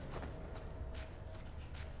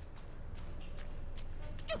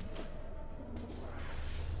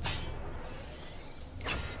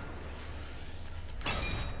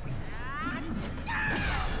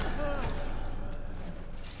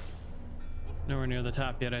 Nowhere near the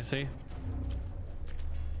top yet, I see.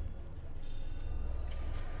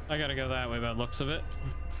 I gotta go that way by the looks of it.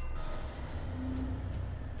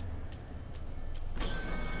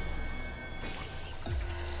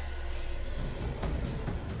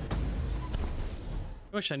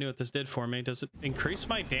 I wish I knew what this did for me. Does it increase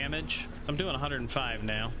my damage? So I'm doing 105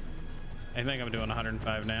 now. I think I'm doing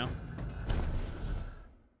 105 now.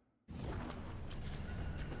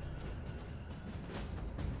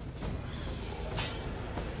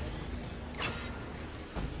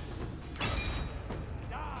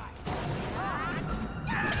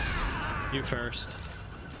 You first.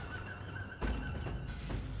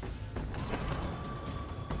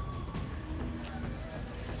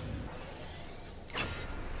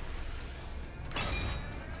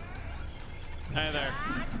 Hi there.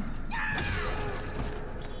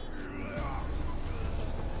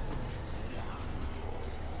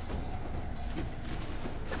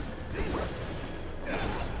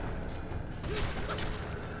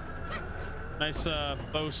 Nice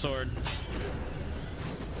bow sword.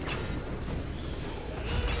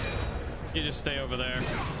 You just stay over there.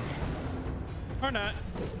 Or not.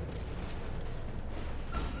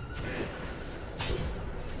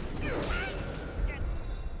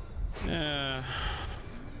 Yeah.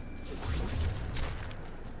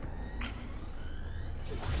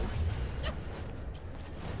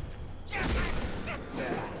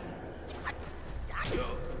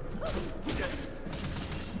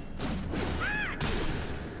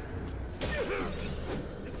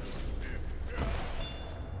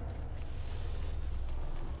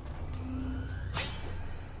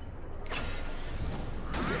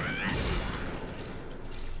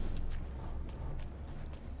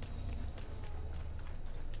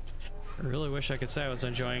 I really wish I could say I was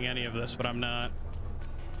enjoying any of this, but I'm not.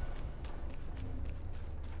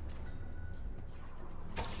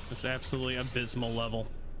 It's absolutely abysmal level.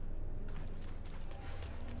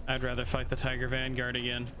 I'd rather fight the Tiger Vanguard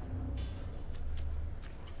again.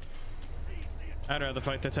 I'd rather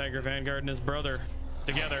fight the Tiger Vanguard and his brother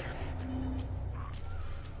together.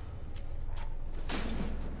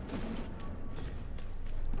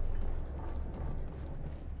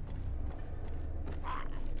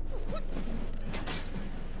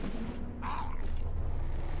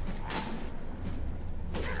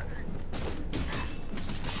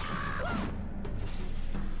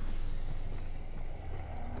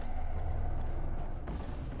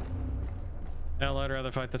 Hell, I'd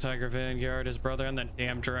rather fight the Tiger Vanguard, his brother, and that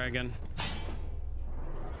damn dragon.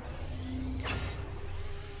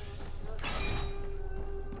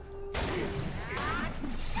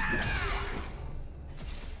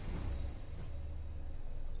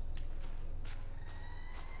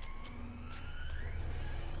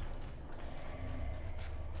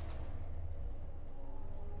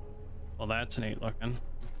 Well, that's neat looking.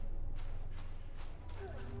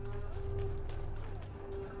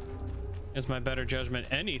 Is my better judgment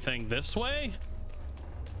anything this way?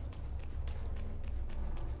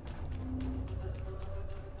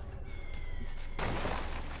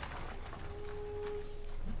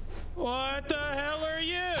 What the hell are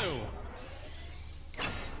you?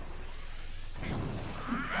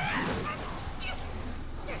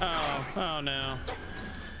 Oh no.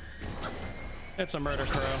 It's a murder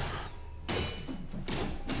crow.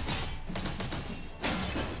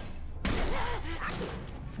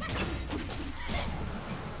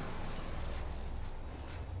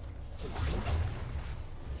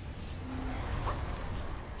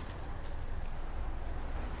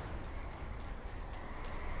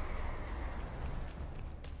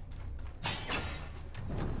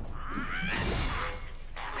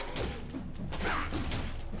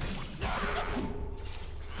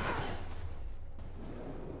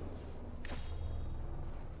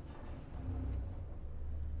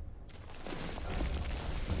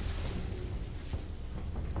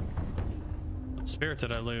 Spirit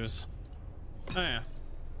did I lose? Oh yeah.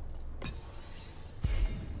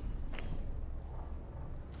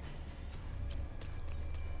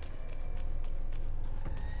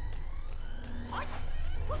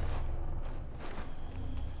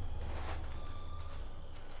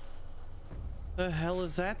 The hell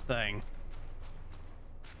is that thing?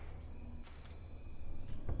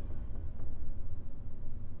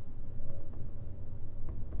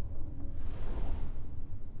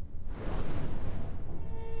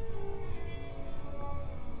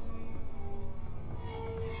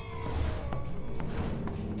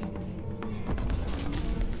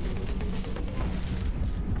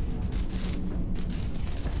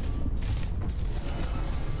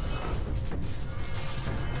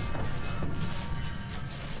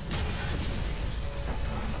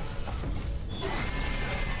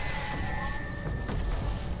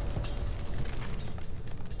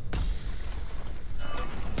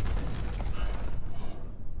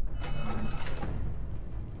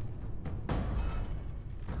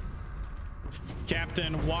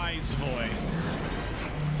 Captain Wise voice.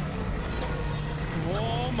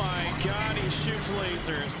 Oh my god, he shoots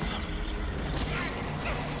lasers.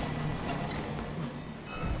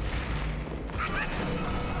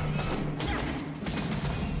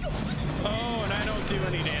 Oh, and I don't do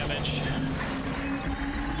any damage.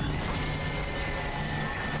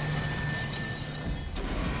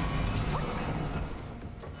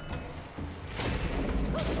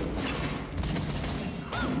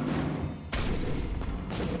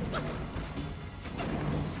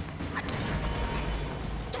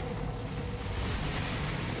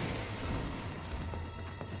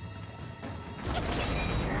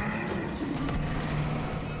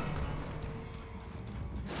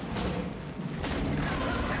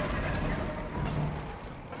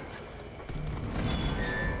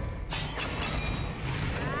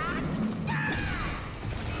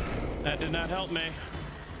 That did not help me.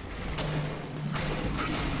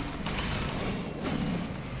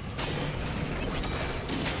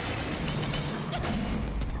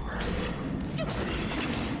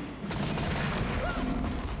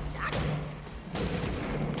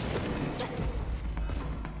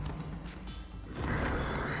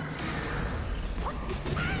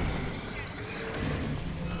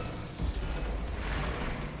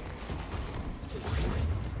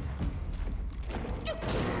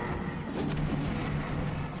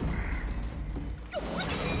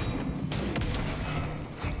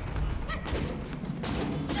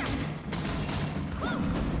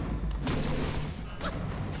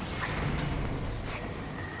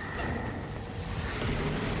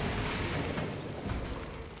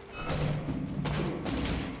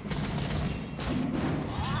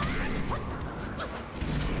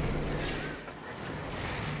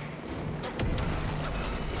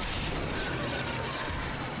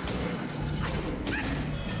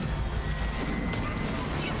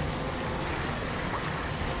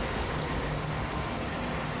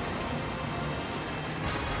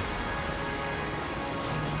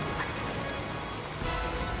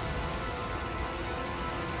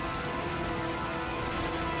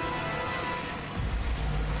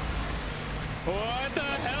 What the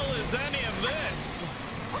hell is any of this?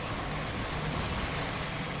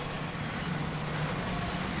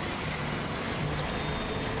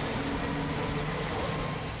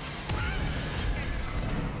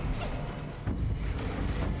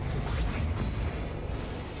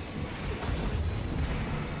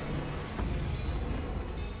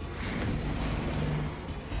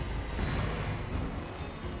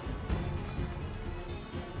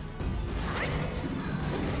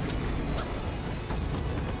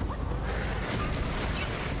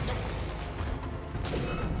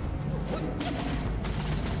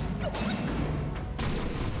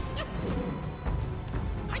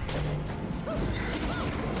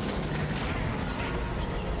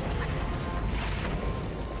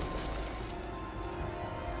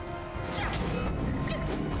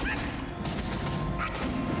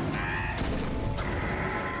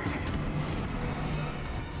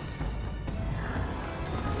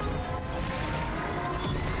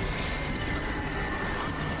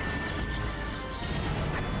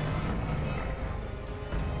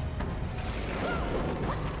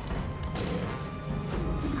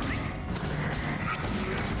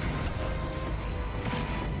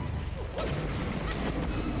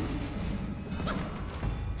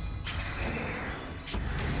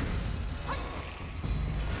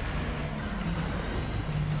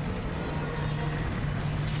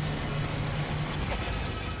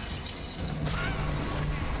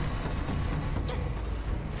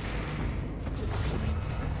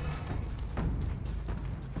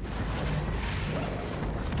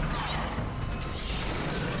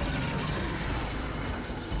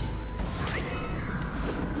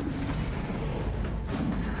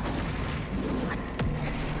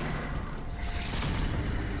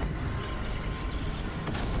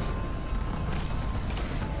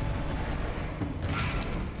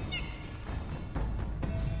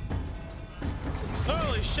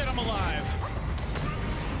 Holy shit, I'm alive.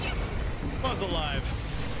 Was alive.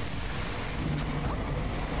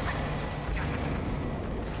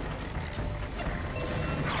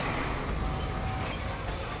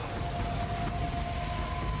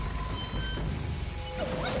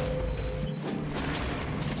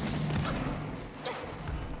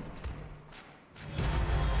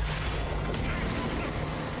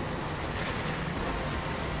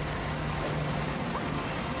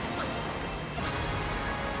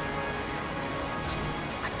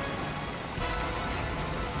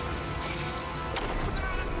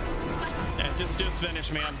 Just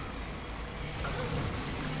finish, man.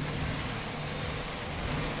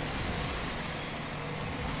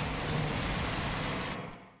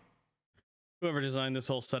 Whoever designed this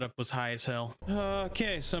whole setup was high as hell.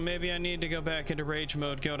 Okay, so maybe I need to go back into rage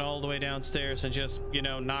mode, go all the way downstairs and just, you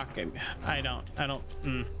know, knock him. I don't.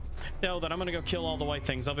 No, then I'm gonna go kill all the white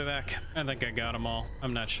things. I'll be back. I think I got them all.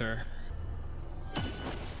 I'm not sure.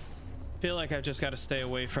 Feel like I've just got to stay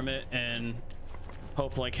away from it and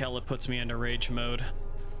hope like hell it puts me into rage mode.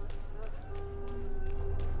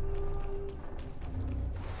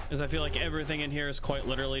 As I feel like everything in here is quite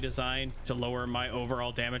literally designed to lower my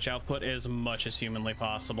overall damage output as much as humanly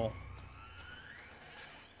possible.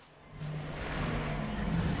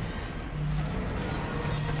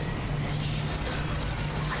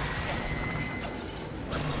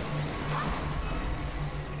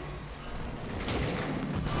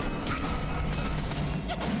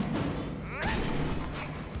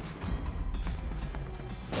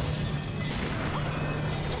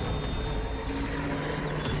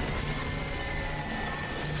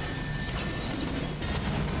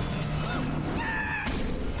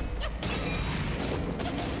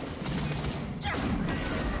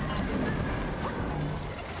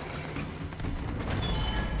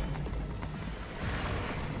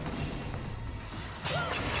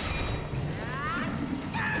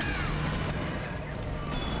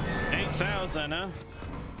 Huh?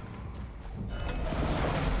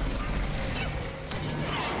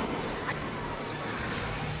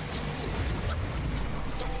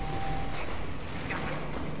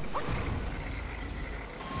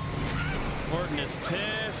 Warden is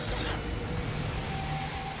pissed.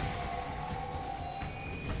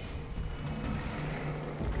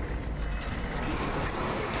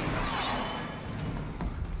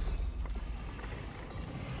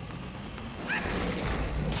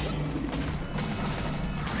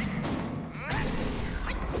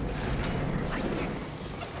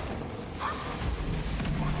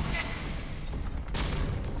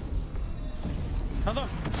 How the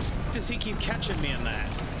f does he keep catching me in that?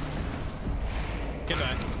 Get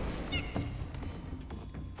back.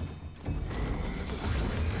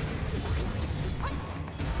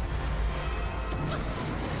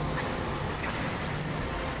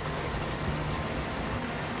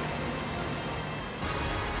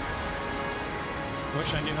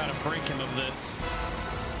 Wish I knew how to break him of this.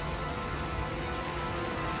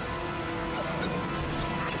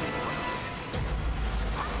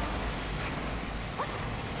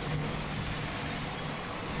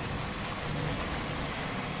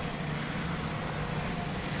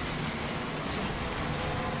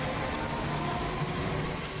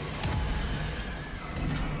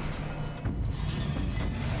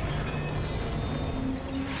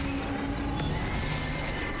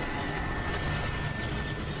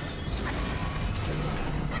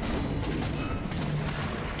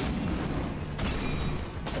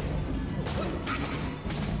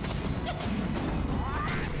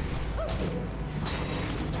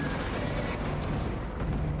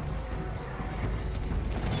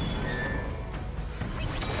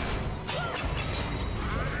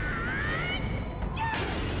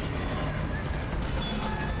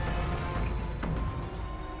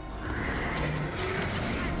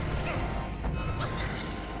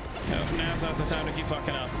 Now's not the time to keep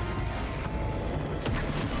fucking up.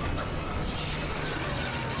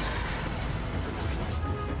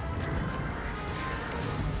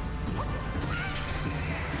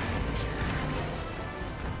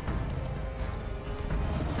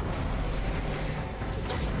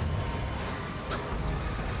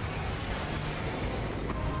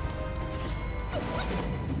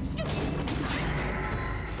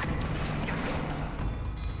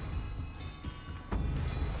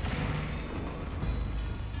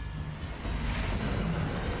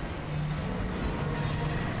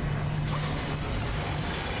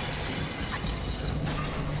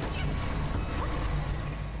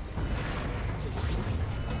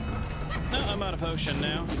 I'm out of potion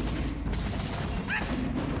now.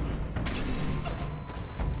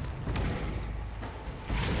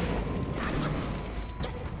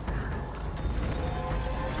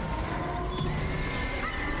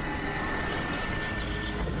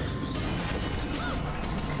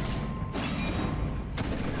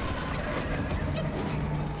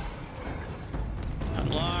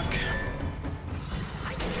 Unlock.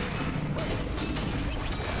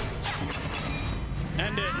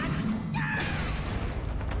 End it.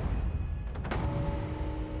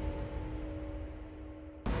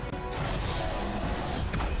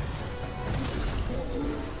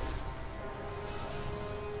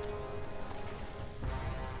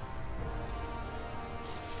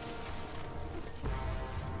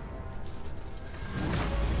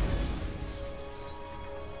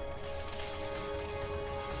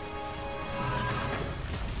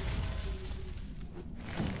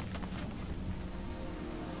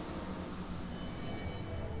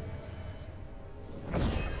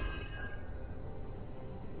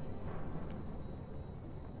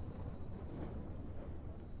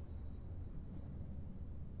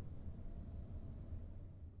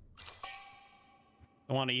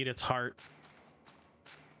 I want to eat its heart.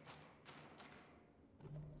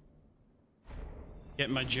 Get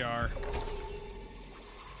my jar.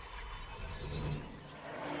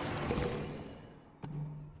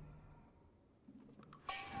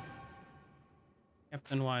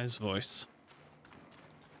 Captain Wise voice.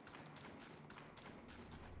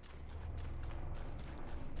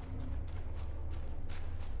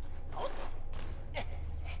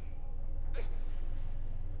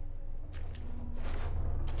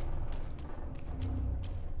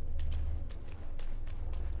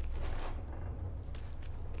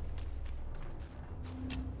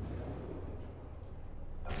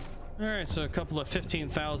 All right, so a couple of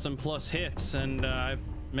 15,000 plus hits, and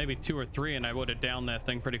maybe 2 or 3, and I would have downed that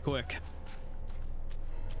thing pretty quick.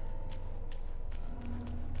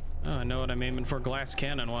 Oh, I know what I'm aiming for glass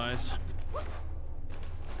cannon wise.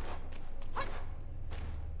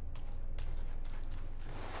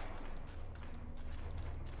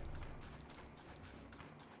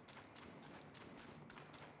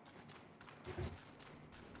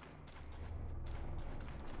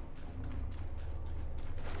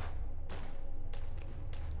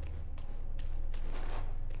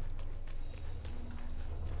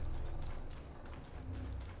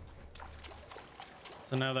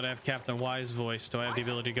 So now that I have Captain Wise voice, do I have the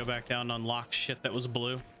ability to go back down and unlock shit that was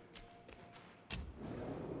blue?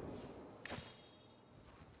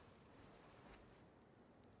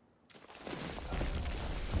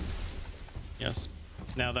 Yes.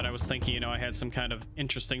 Now that I was thinking, you know, I had some kind of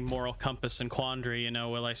interesting moral compass and quandary, you know,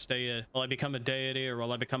 will I become a deity or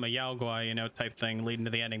will I become a Yao Guai, you know, type thing leading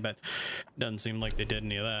to the ending, but it doesn't seem like they did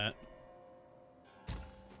any of that.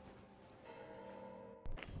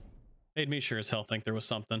 Made me sure as hell think there was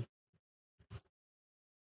something.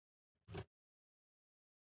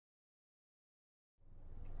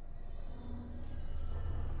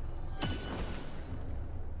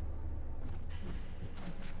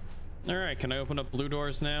 All right, can I open up blue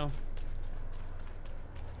doors now?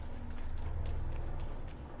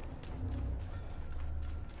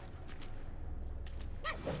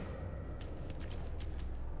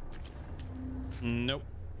 Nope.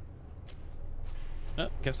 Oh,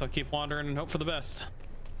 guess I'll keep wandering and hope for the best.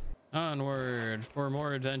 Onward for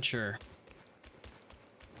more adventure.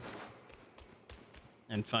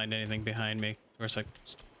 And find anything behind me. Of course, I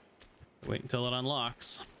just wait until it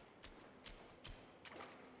unlocks.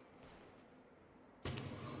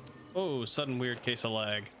 Oh, sudden weird case of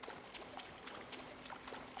lag.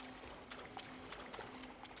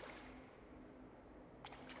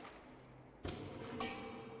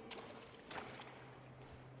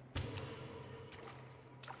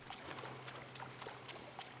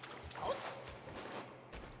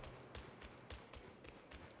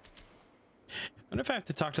 I wonder if I have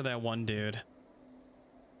to talk to that one dude.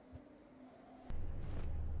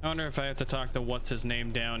 I wonder if I have to talk to what's his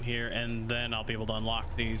name down here, and then I'll be able to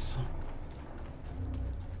unlock these.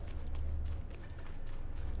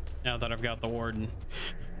 Now that I've got the warden.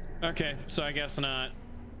 Okay, so I guess not.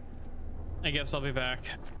 I guess I'll be back.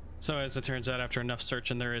 So as it turns out, after enough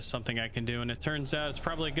searching, there is something I can do, and it turns out it's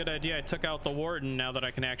probably a good idea I took out the warden now that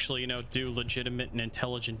I can actually, you know, do legitimate and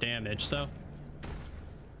intelligent damage. So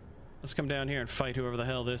let's come down here and fight whoever the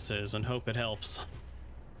hell this is and hope it helps.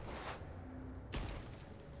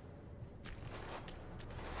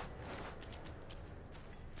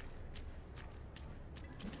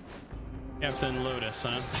 Captain Lotus,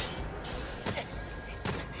 huh?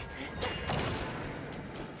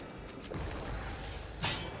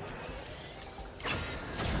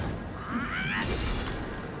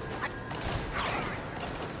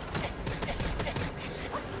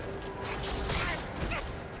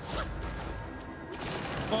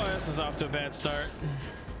 Boy, this is off to a bad start.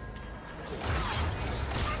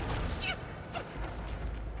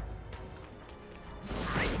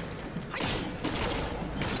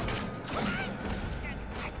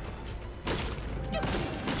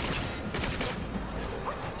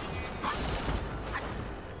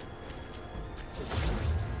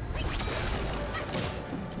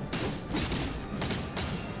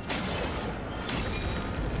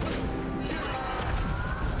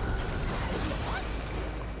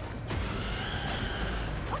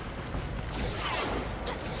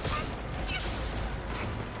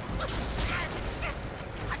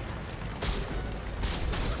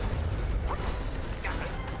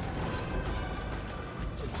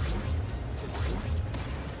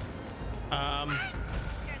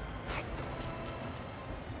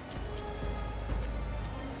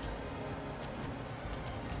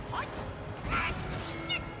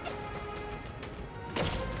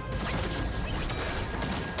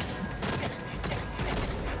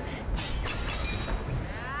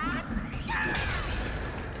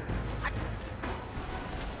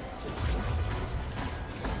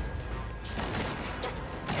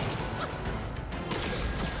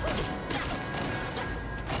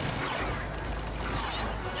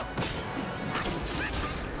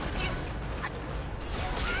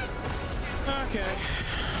 Okay.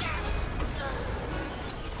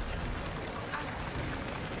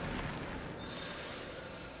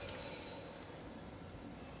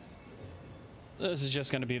 This is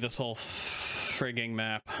just gonna be this whole frigging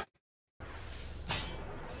map.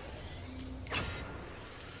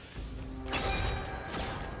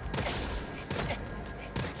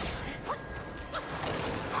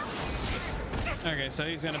 Okay, so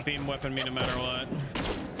he's gonna beam weapon me no matter what.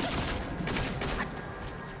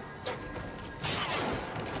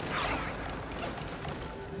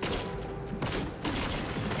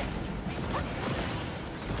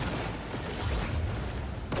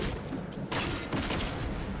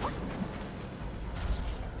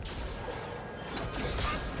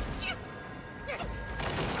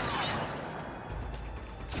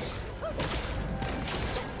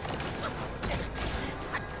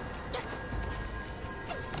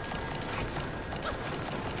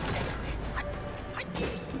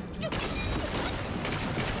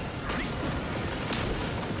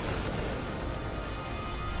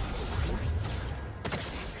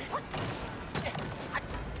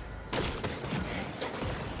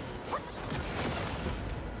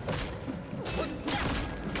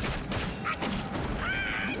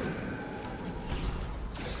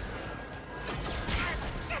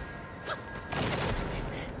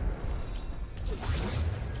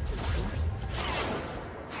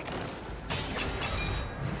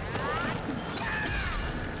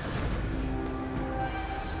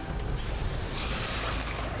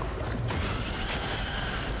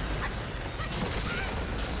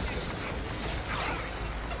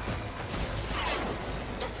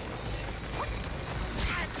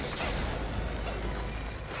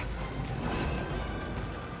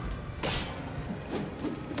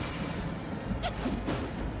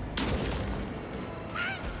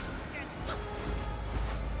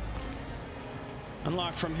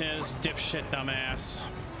 Unlocked from his dipshit dumbass.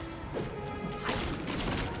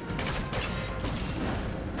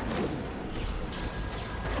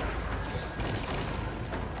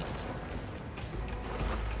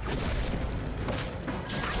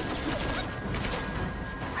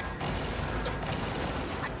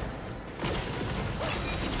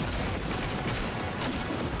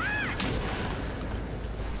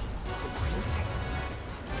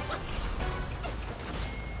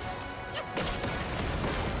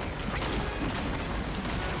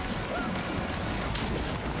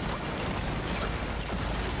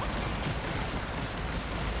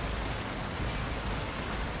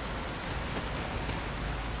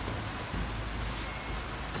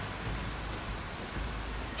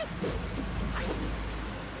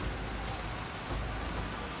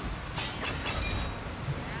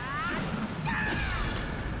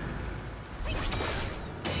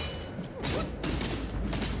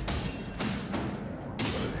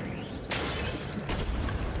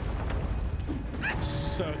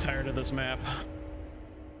 So tired of this map.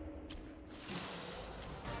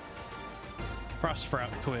 Frost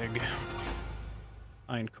Sprout Twig.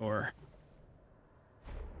 Eincore.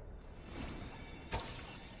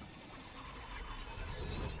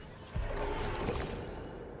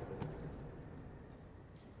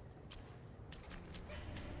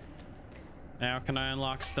 Now can I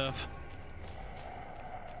unlock stuff?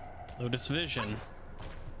 Lotus Vision.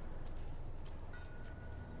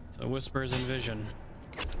 So Whispers and Vision.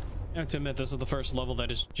 I have to admit, this is the first level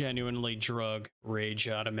that has genuinely drug rage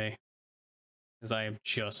out of me, because I am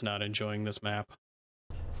just not enjoying this map.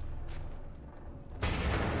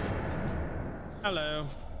 Hello.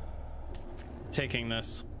 Taking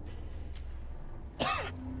this.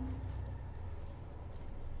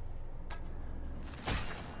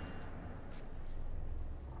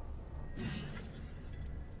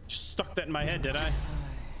 Just stuck that in my head, did I? I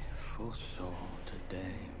foresaw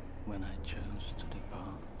today when I chose to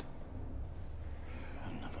depart.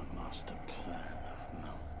 Another master plan of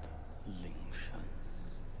Mount Lingshan.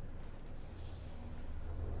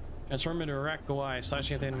 Transform into a Rakgwai,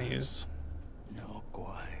 slashing at the enemies. No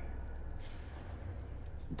Gwai.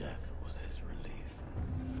 Death was his relief.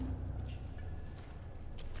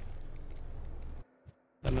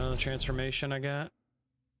 Another transformation I got.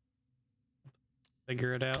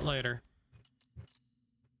 Figure it out later.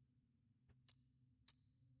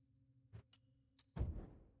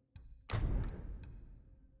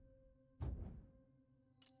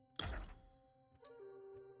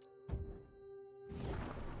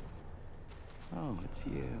 Oh, it's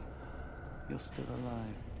you. You're still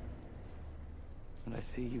alive. And I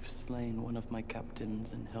see you've slain one of my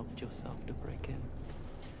captains and helped yourself to break in.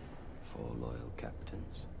 4 loyal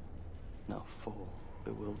captains. Now 4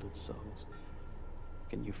 bewildered souls.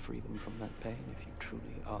 Can you free them from that pain if you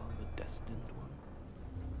truly are the Destined One?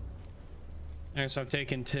 Alright, so I've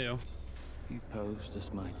taken 2. You posed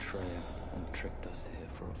as my trail and tricked us here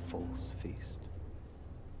for a false feast.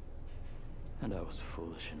 And I was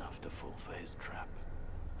foolish enough to fall for his trap.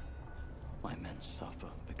 My men suffer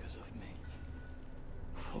because of me.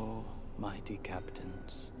 4 mighty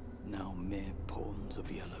captains, now mere pawns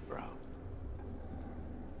of Yellowbrow.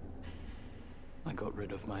 I got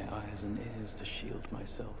rid of my eyes and ears to shield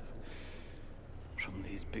myself from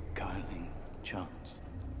these beguiling chants.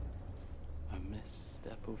 A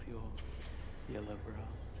misstep of yours, Yellowbrow.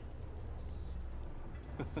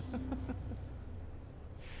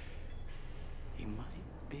 He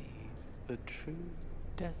might be the true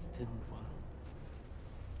Destined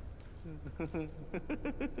One.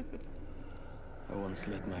 I once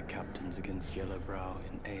led my captains against Yellowbrow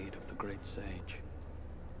in aid of the great sage.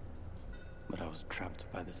 But I was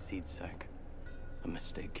trapped by the seed sack, a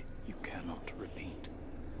mistake you cannot repeat.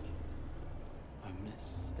 A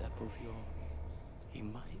misstep of yours, he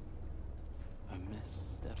might. A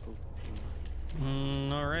misstep of he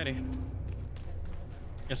might. Alrighty.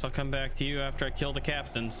 Guess I'll come back to you after I kill the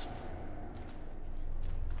captains.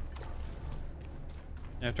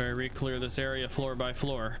 After I re-clear this area floor by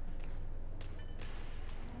floor.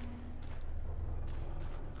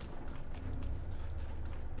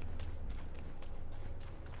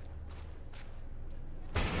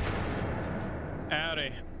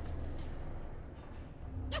 Howdy.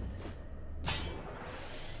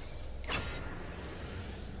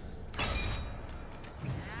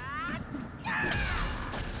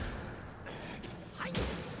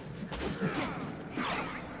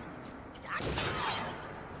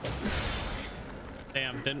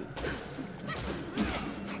 Damn, didn't.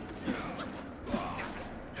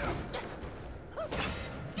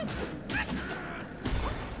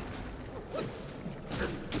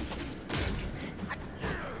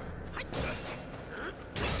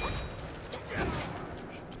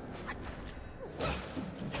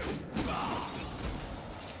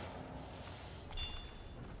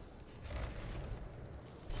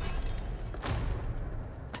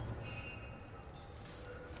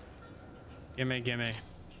 Gimme.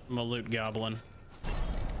 I'm a loot goblin.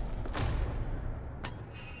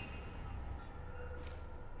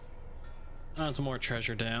 Oh, some more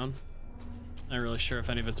treasure down. Not really sure if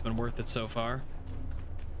any of it's been worth it so far.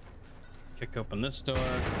 Kick open this door.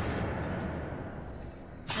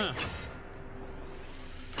 Huh.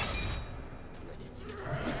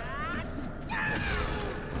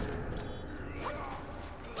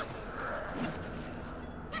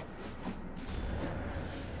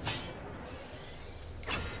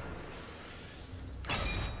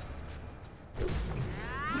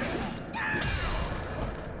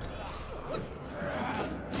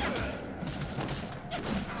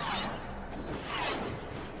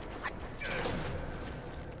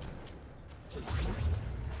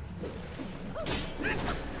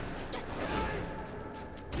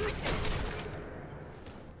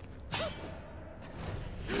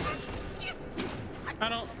 I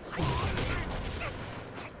don't.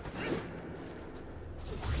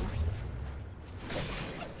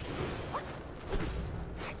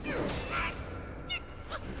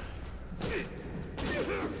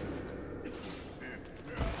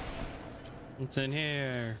 What's in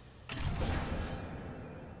here?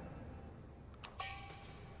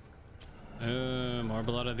 More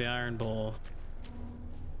blood of the Iron Bull.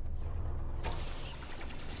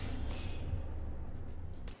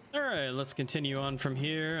 Alright, let's continue on from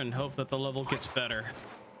here and hope that the level gets better.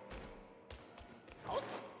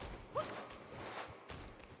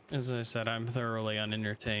 As I said, I'm thoroughly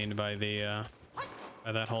unentertained by the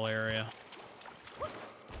by that whole area.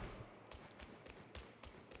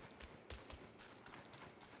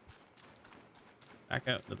 Back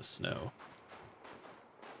out into the snow.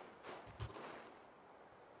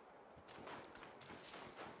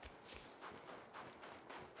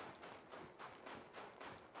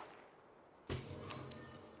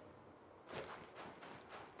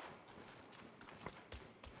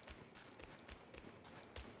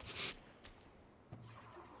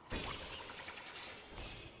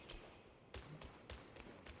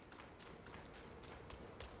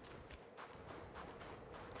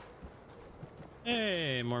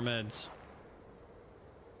 Hey, more meds.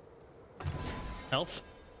 Health.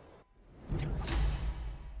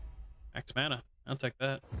 Max mana. I'll take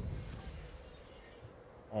that.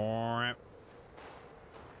 Alright.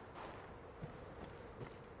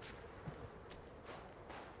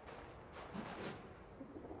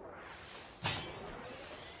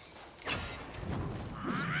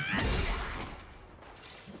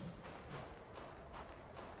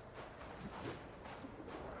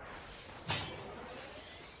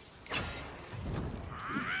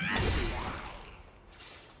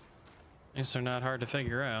 These are not hard to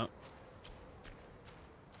figure out.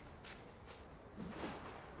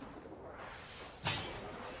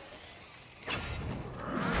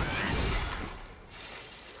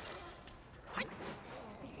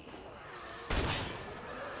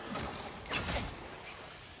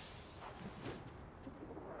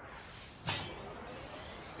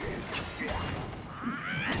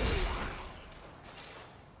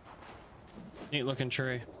 Neat looking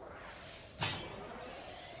tree.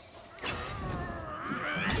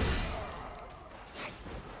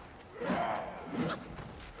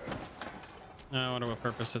 I wonder what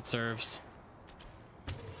purpose it serves.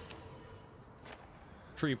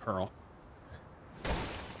 Tree pearl.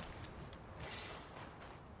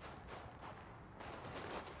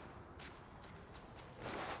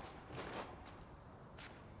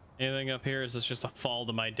 Anything up here? Is this just a fall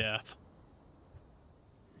to my death?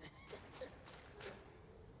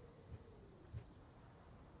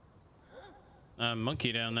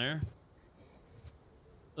 Monkey down there.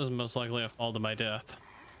 This is most likely a fall to my death.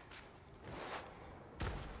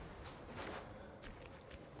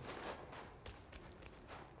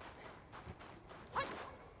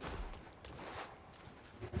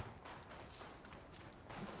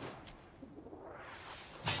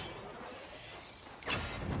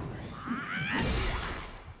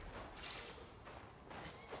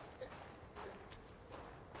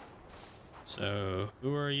 So,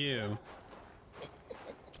 who are you?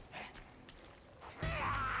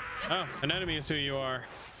 Oh, an enemy is who you are.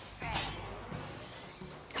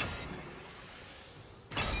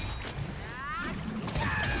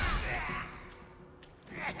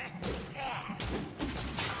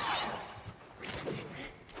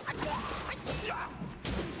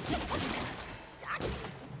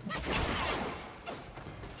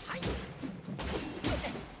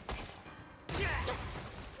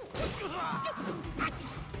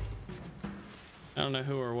 I don't know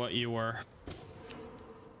who or what you were.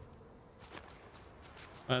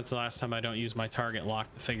 That's the last time I don't use my target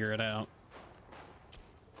lock to figure it out.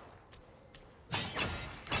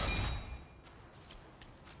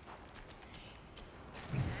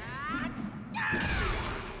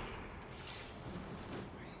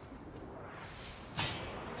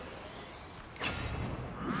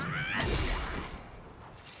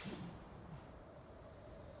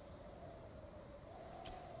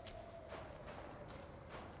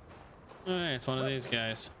 Alright, it's one of these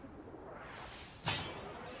guys.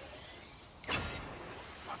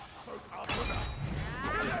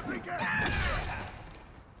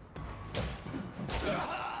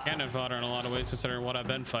 Cannon fodder in a lot of ways, considering what I've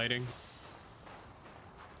been fighting.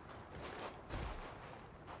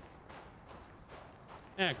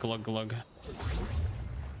 Eh, glug glug.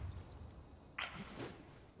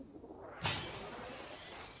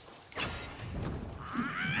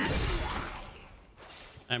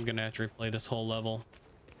 I'm gonna have to replay this whole level.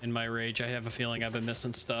 In my rage, I have a feeling I've been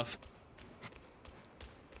missing stuff.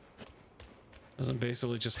 Because I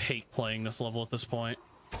basically just hate playing this level at this point.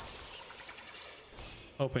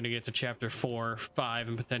 Hoping to get to chapter 4, 5,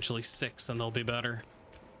 and potentially 6, and they'll be better.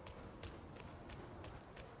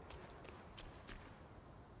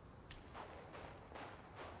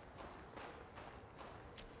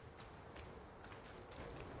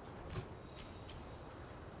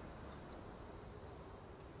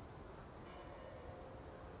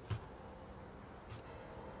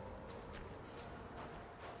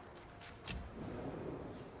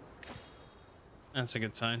 That's a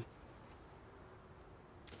good sign.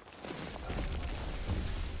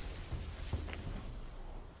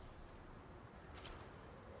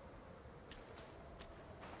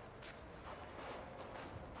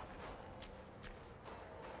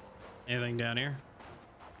 Anything down here?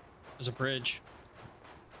 There's a bridge.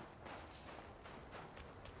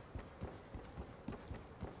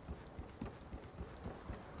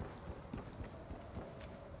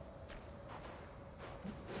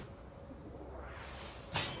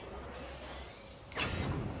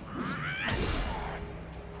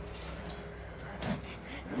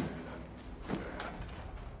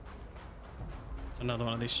 Another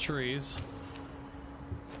one of these trees.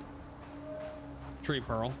 Tree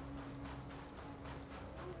pearl.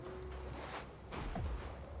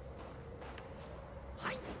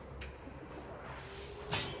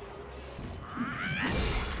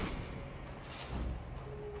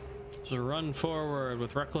 Just run forward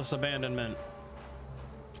with reckless abandonment.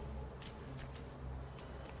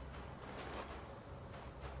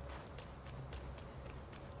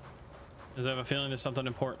 Because I have a feeling there's something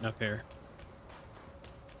important up here.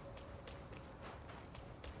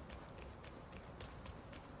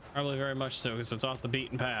 Probably very much so, because it's off the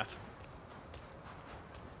beaten path.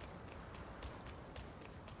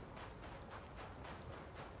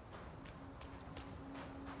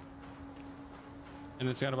 And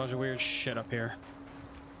it's got a bunch of weird shit up here.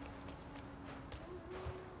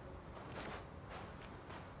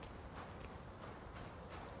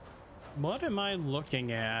 What am I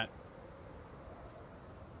looking at?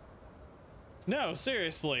 No,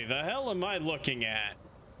 seriously, the hell am I looking at?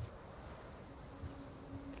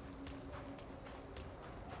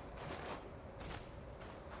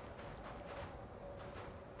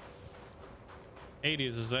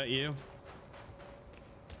 '80s, is that you?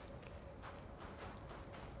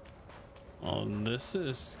 Well, this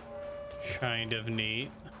is kind of neat.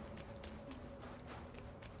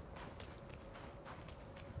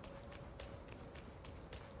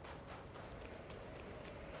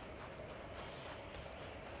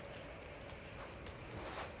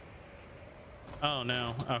 Oh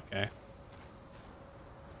no, okay.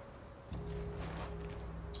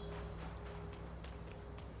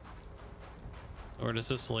 Where does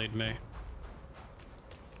this lead me?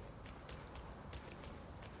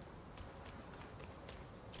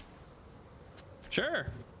 Sure.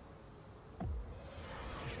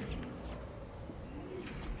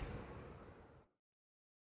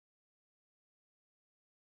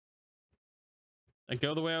 I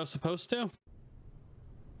go the way I was supposed to?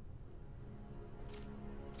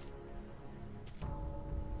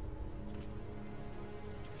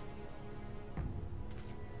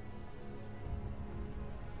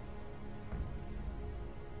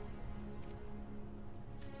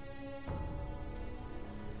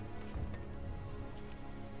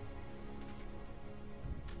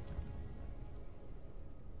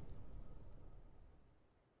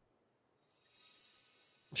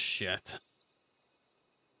 Shit.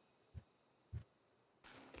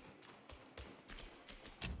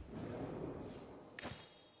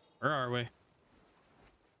 Where are we?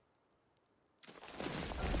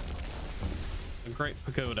 The Great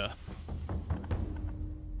Pagoda.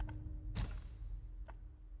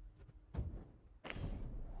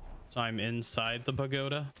 So I'm inside the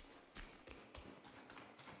pagoda.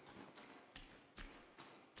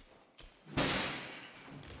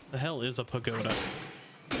 The hell is a pagoda?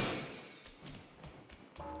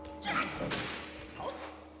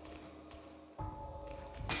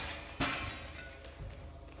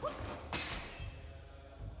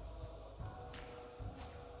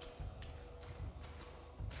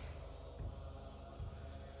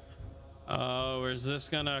 Oh, is this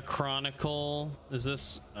gonna chronicle? Is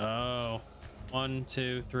this? Oh, 1,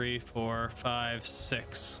 2, 3, 4, 5,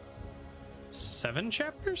 6, 7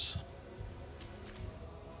 chapters?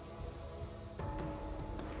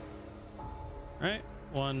 Right?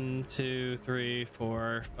 1, 2, 3,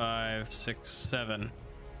 4, 5, 6, 7.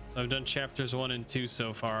 So I've done chapters 1 and 2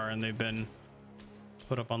 so far, and they've been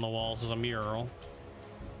put up on the walls as a mural.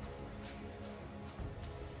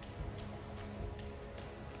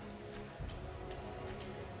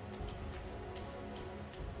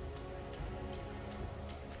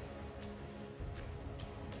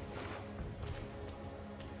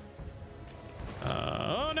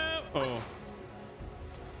 Oh no! Oh.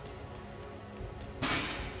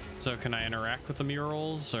 So can I interact with the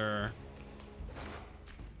murals, or?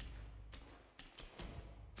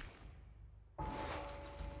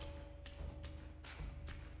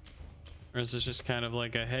 Or is this just kind of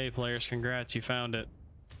like a, hey players, congrats, you found it?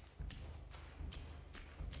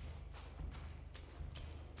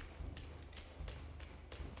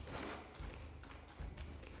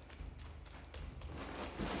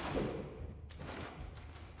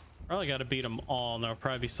 Probably got to beat them all, and there'll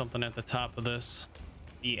probably be something at the top of this.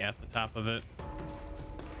 Be at the top of it.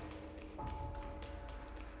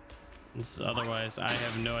 Otherwise, I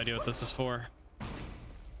have no idea what this is for.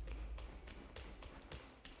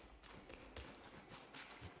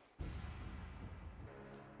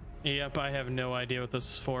 Yep, I have no idea what this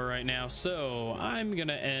is for right now, so I'm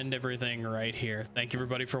gonna end everything right here. Thank you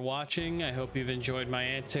everybody for watching. I hope you've enjoyed my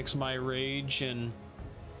antics, my rage, and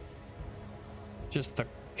just the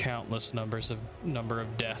countless number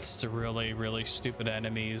of deaths to really stupid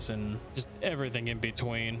enemies and just everything in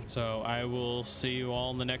between. So I will see you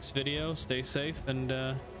all in the next video. Stay safe,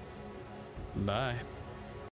 and bye.